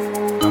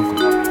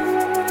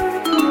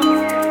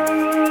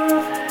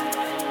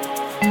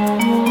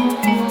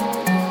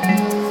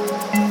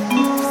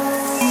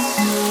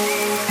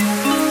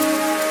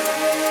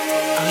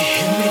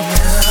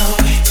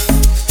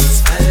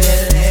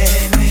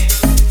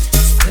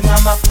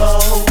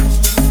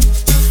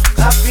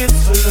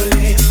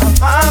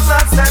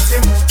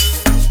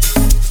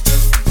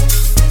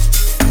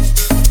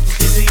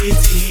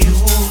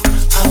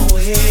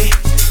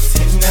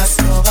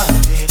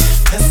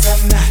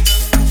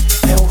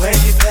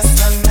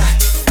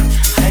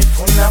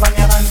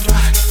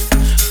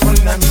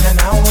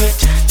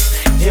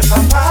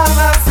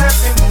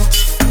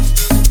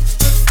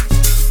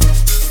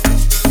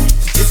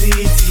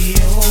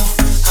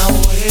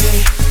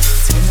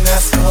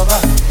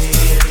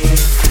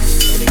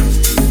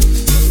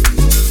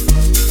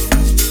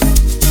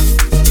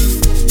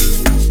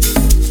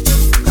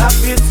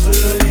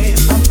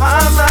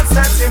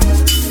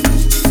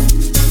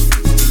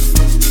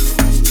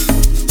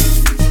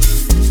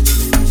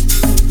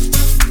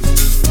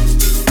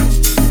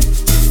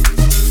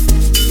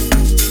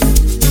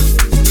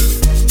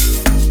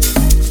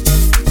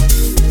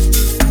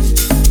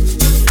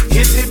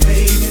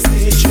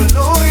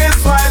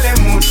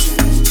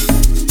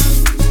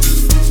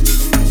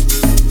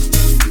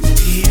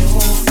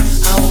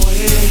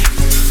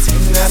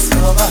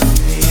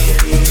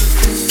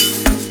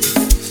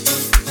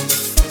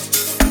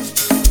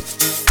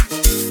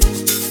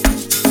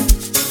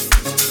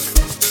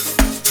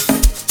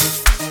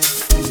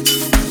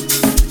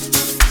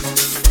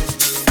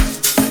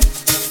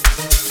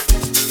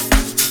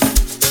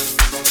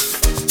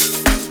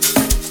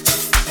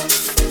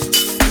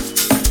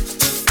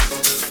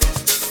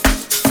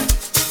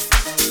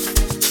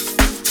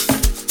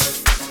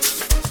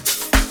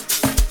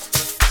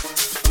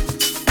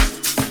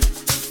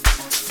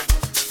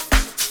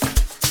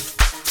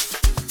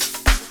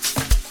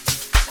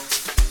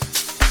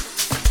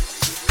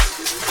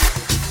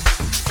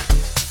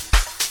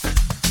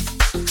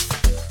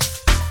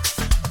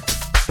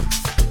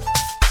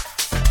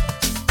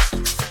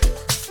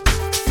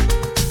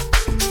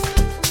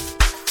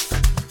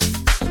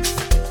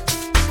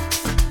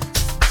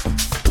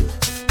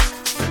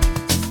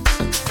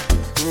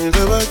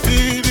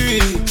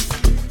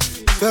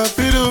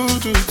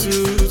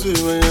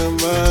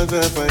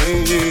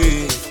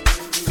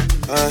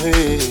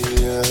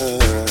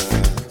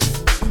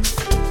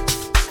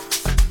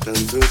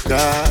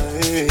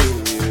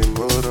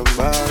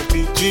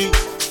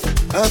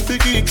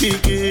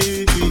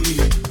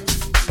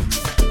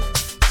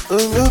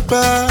 Danke.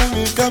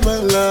 Angibhali igama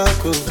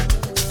lakho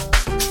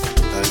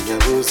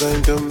angiyabuza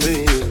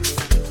intombi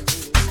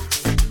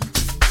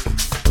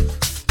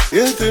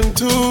Yethi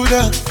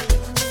mthuda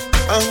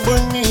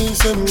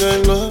angibonise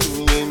mngani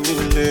wami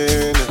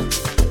yenilena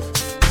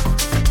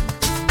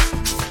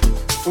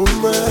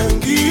Uma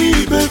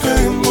ngibeka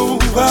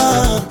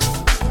emuva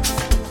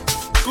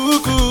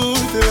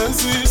kukude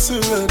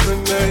asisuka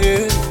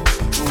naye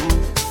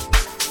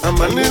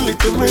Amaneli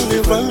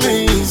kumele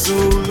vale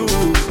izulu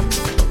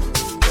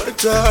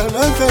Wachana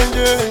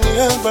kanje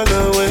ngiyamba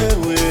nawe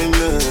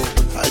wena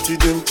Athi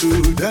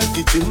demthuda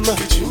gijima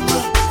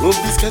gijima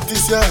Ngobisikhathi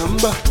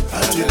siyahamba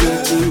Athi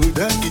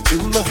demthuda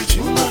gijima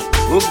gijima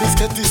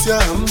Ngobisikhathi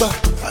siyahamba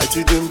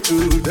Athi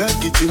demthuda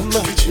gijima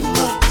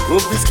gijima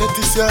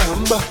Ngobisikhathi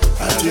siyahamba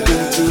Athi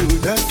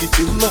demthuda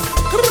gijima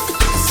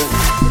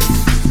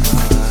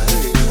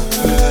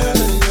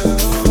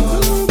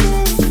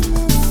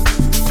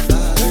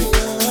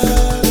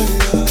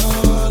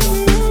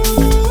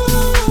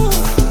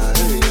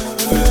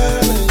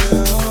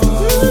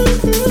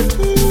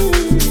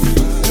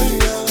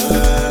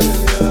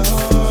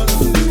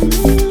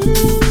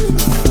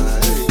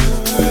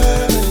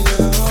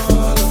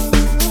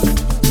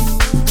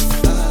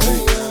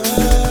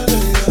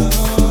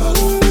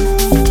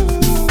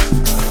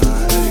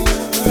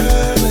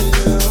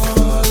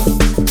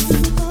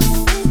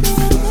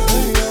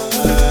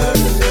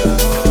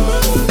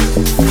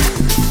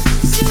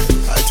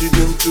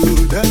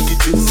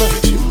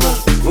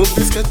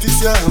Ngobisikhathi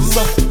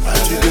siyahamba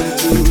athi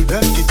demthuda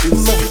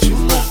gijima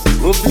gijima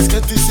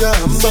Ngobisikhathi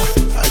siyahamba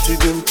athi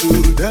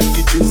demthuda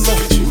gijima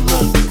gijima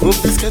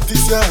Ngobisikhathi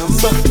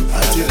siyahamba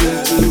athi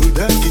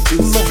demthuda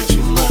gijima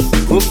gijima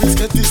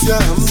Ngobisikhathi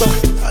siyahamba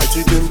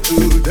athi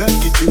demthuda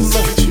gijima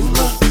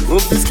gijima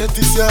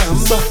Ngobisikhathi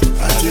siyahamba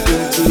athi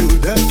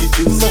demthuda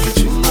gijima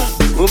gijima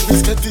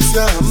Ngobisikhathi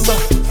siyahamba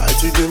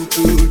athi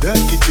demthuda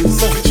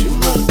gijima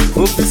gijima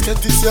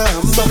Ngobisikhathi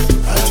siyahamba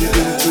athi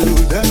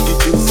demthuda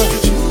gijima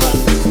gijima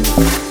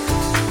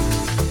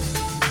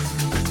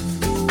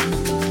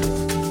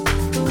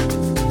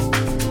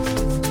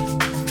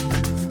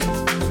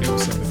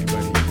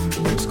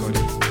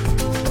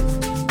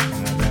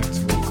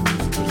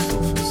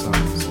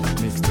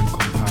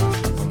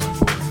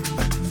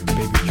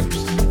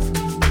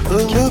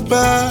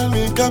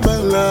Angibhali igama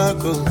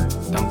lakho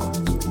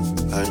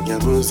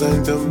angiyabuza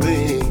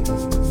intombi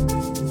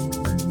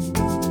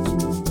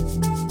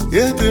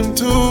Yethi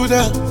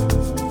mthuda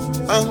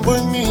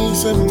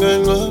angibonise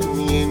mngani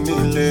wami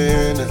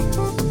yenilena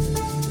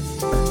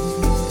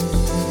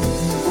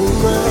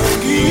Uma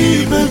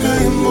ngibeka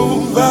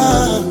emuva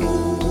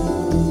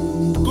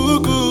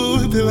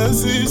kukude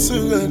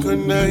asisuka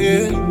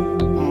naye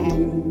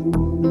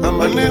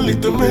Amaneli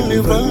kumele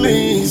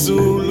vale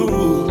izulu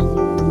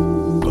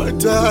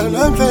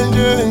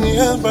Namhlanje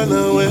ngiyamba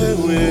nawe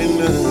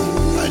wena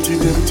Athi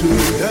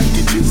demthuda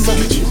gijima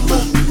gijima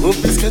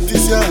Ngobisikhathi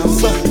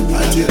siyahamba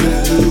Athi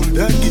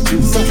demthuda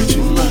gijima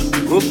gijima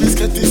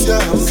Ngobisikhathi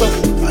siyahamba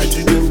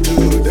Athi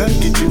demthuda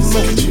gijima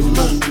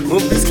gijima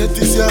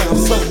Ngobisikhathi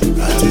siyahamba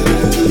Athi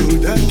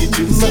demthuda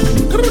gijima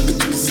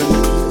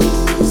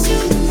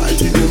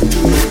Athi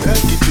demthuda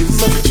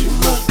gijima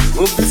gijima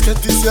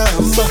Ngobisikhathi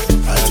siyahamba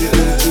Athi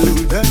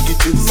demthuda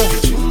gijima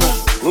gijima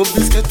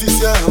Ngobisikhathi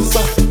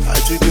siyahamba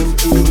Athi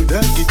demthuda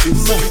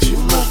gijima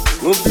gijima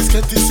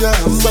Ngobisikhathi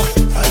siyahamba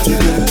Athi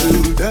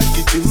demthuda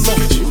gijima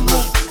gijima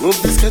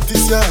Ngobisikhathi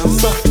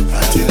siyahamba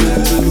Athi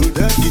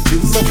demthuda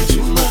gijima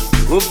gijima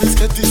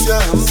Ngobisikhathi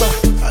siyahamba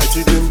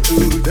Athi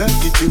demthuda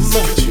gijima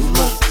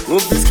gijima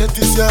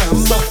Ngobisikhathi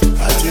siyahamba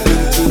Athi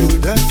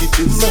demthuda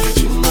gijima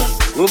gijima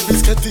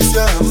Ngobisikhathi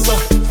siyahamba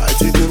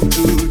Athi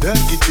demthuda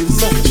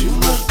gijima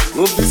gijima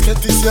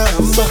Ngobisikhathi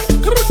siyahamba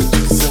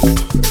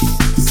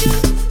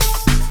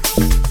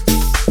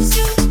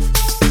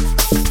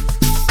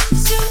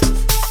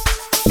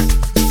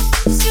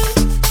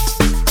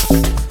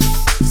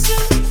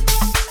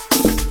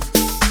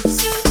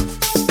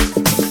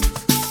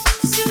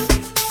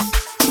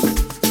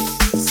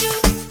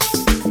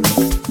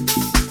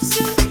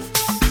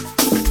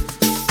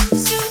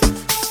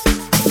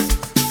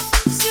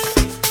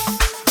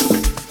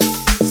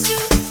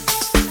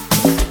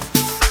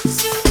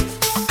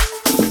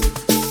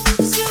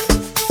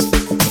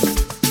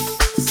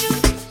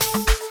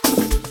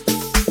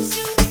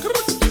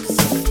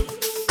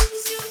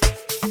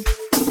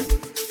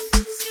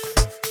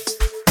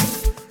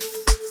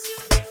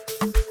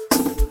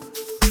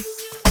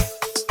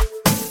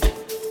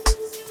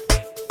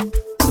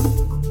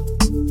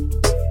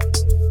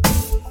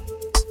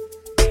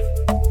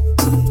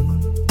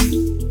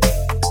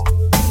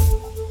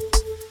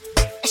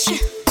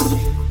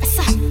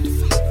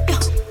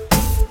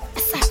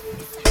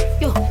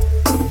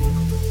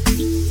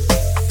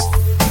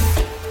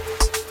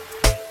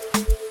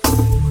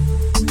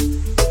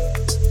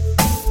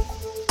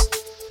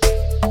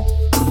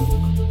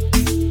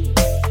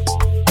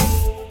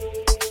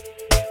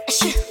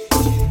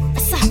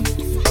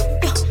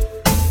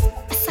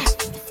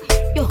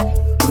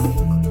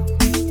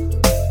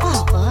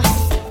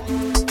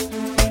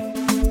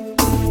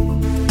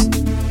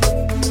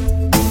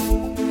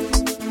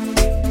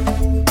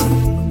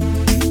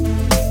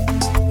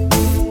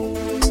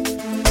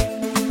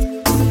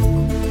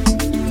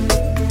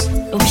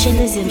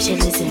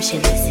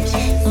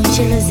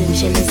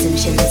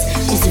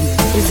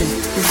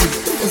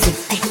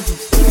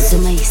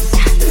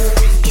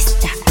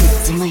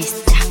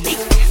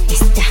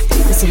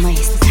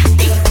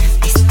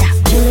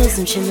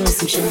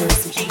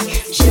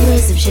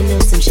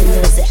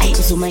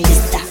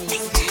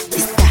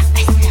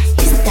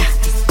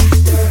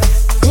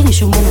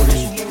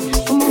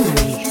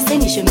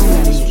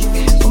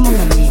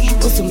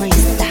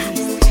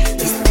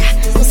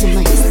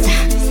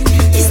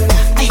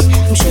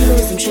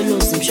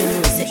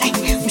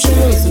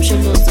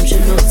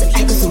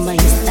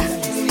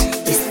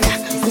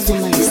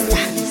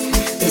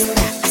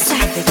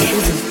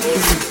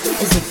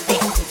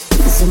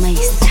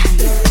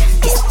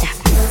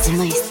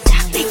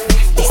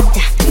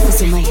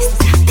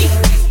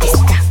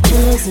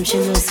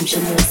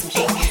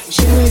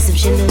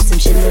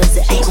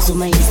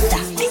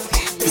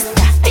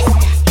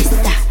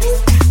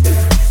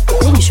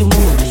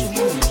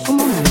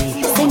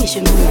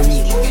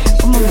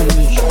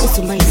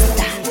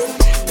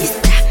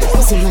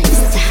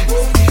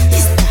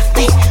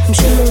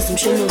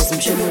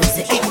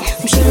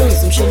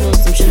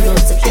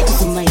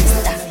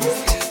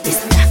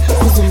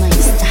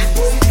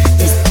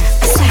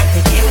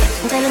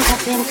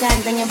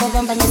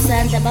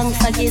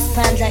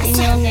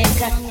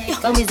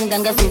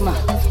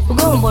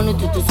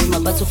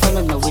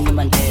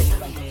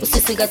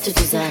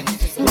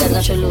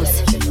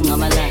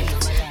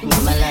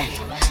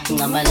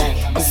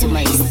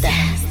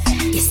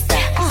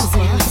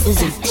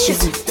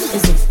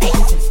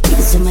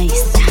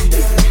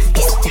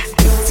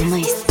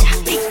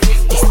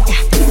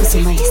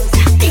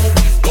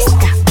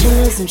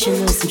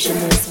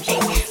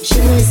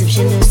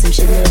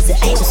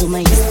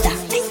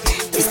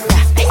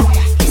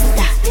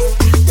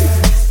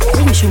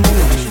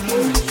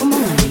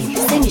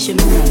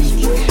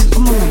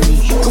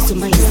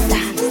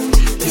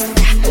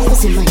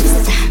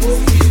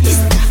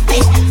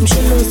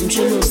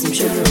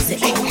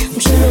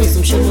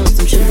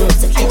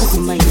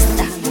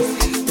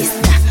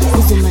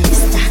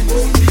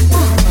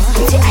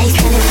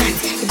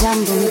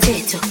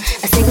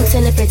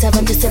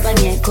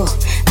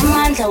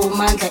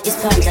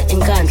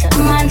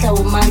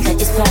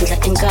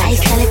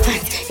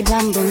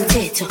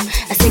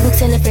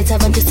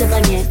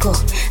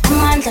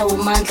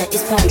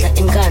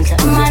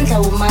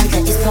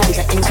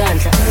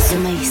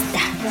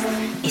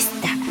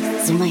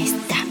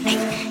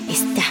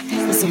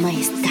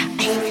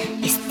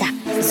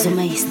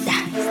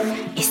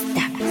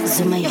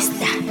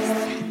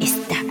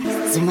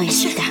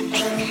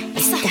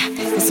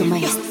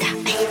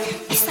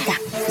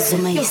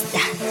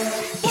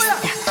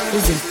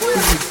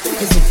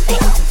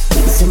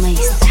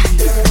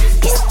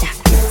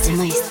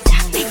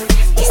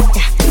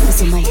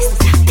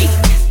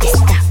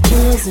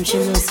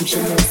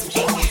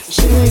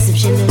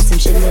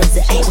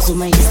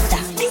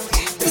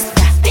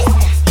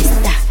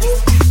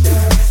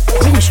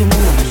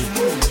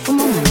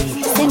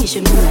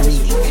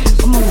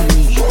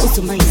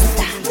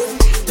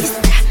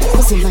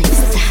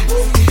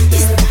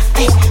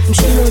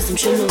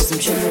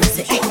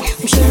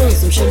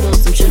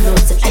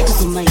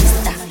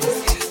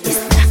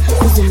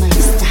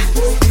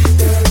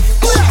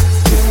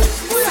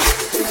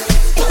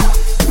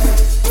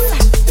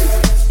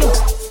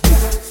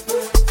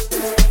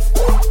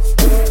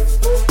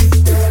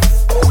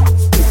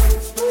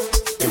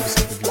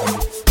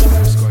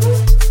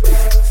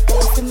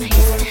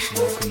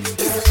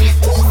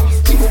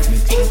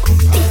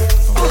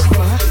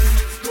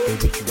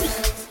Baby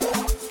Juice.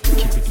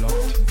 Keep it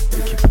locked.